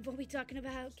 And we'll be talking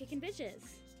about kicking bitches.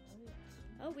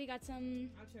 Oh, we got some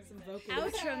Some vocal.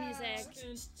 outro music.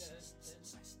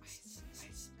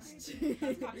 That's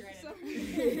copyrighted.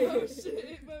 Sorry. Oh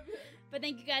shit. But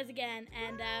thank you guys again,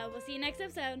 and we'll see you next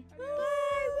episode. Bye.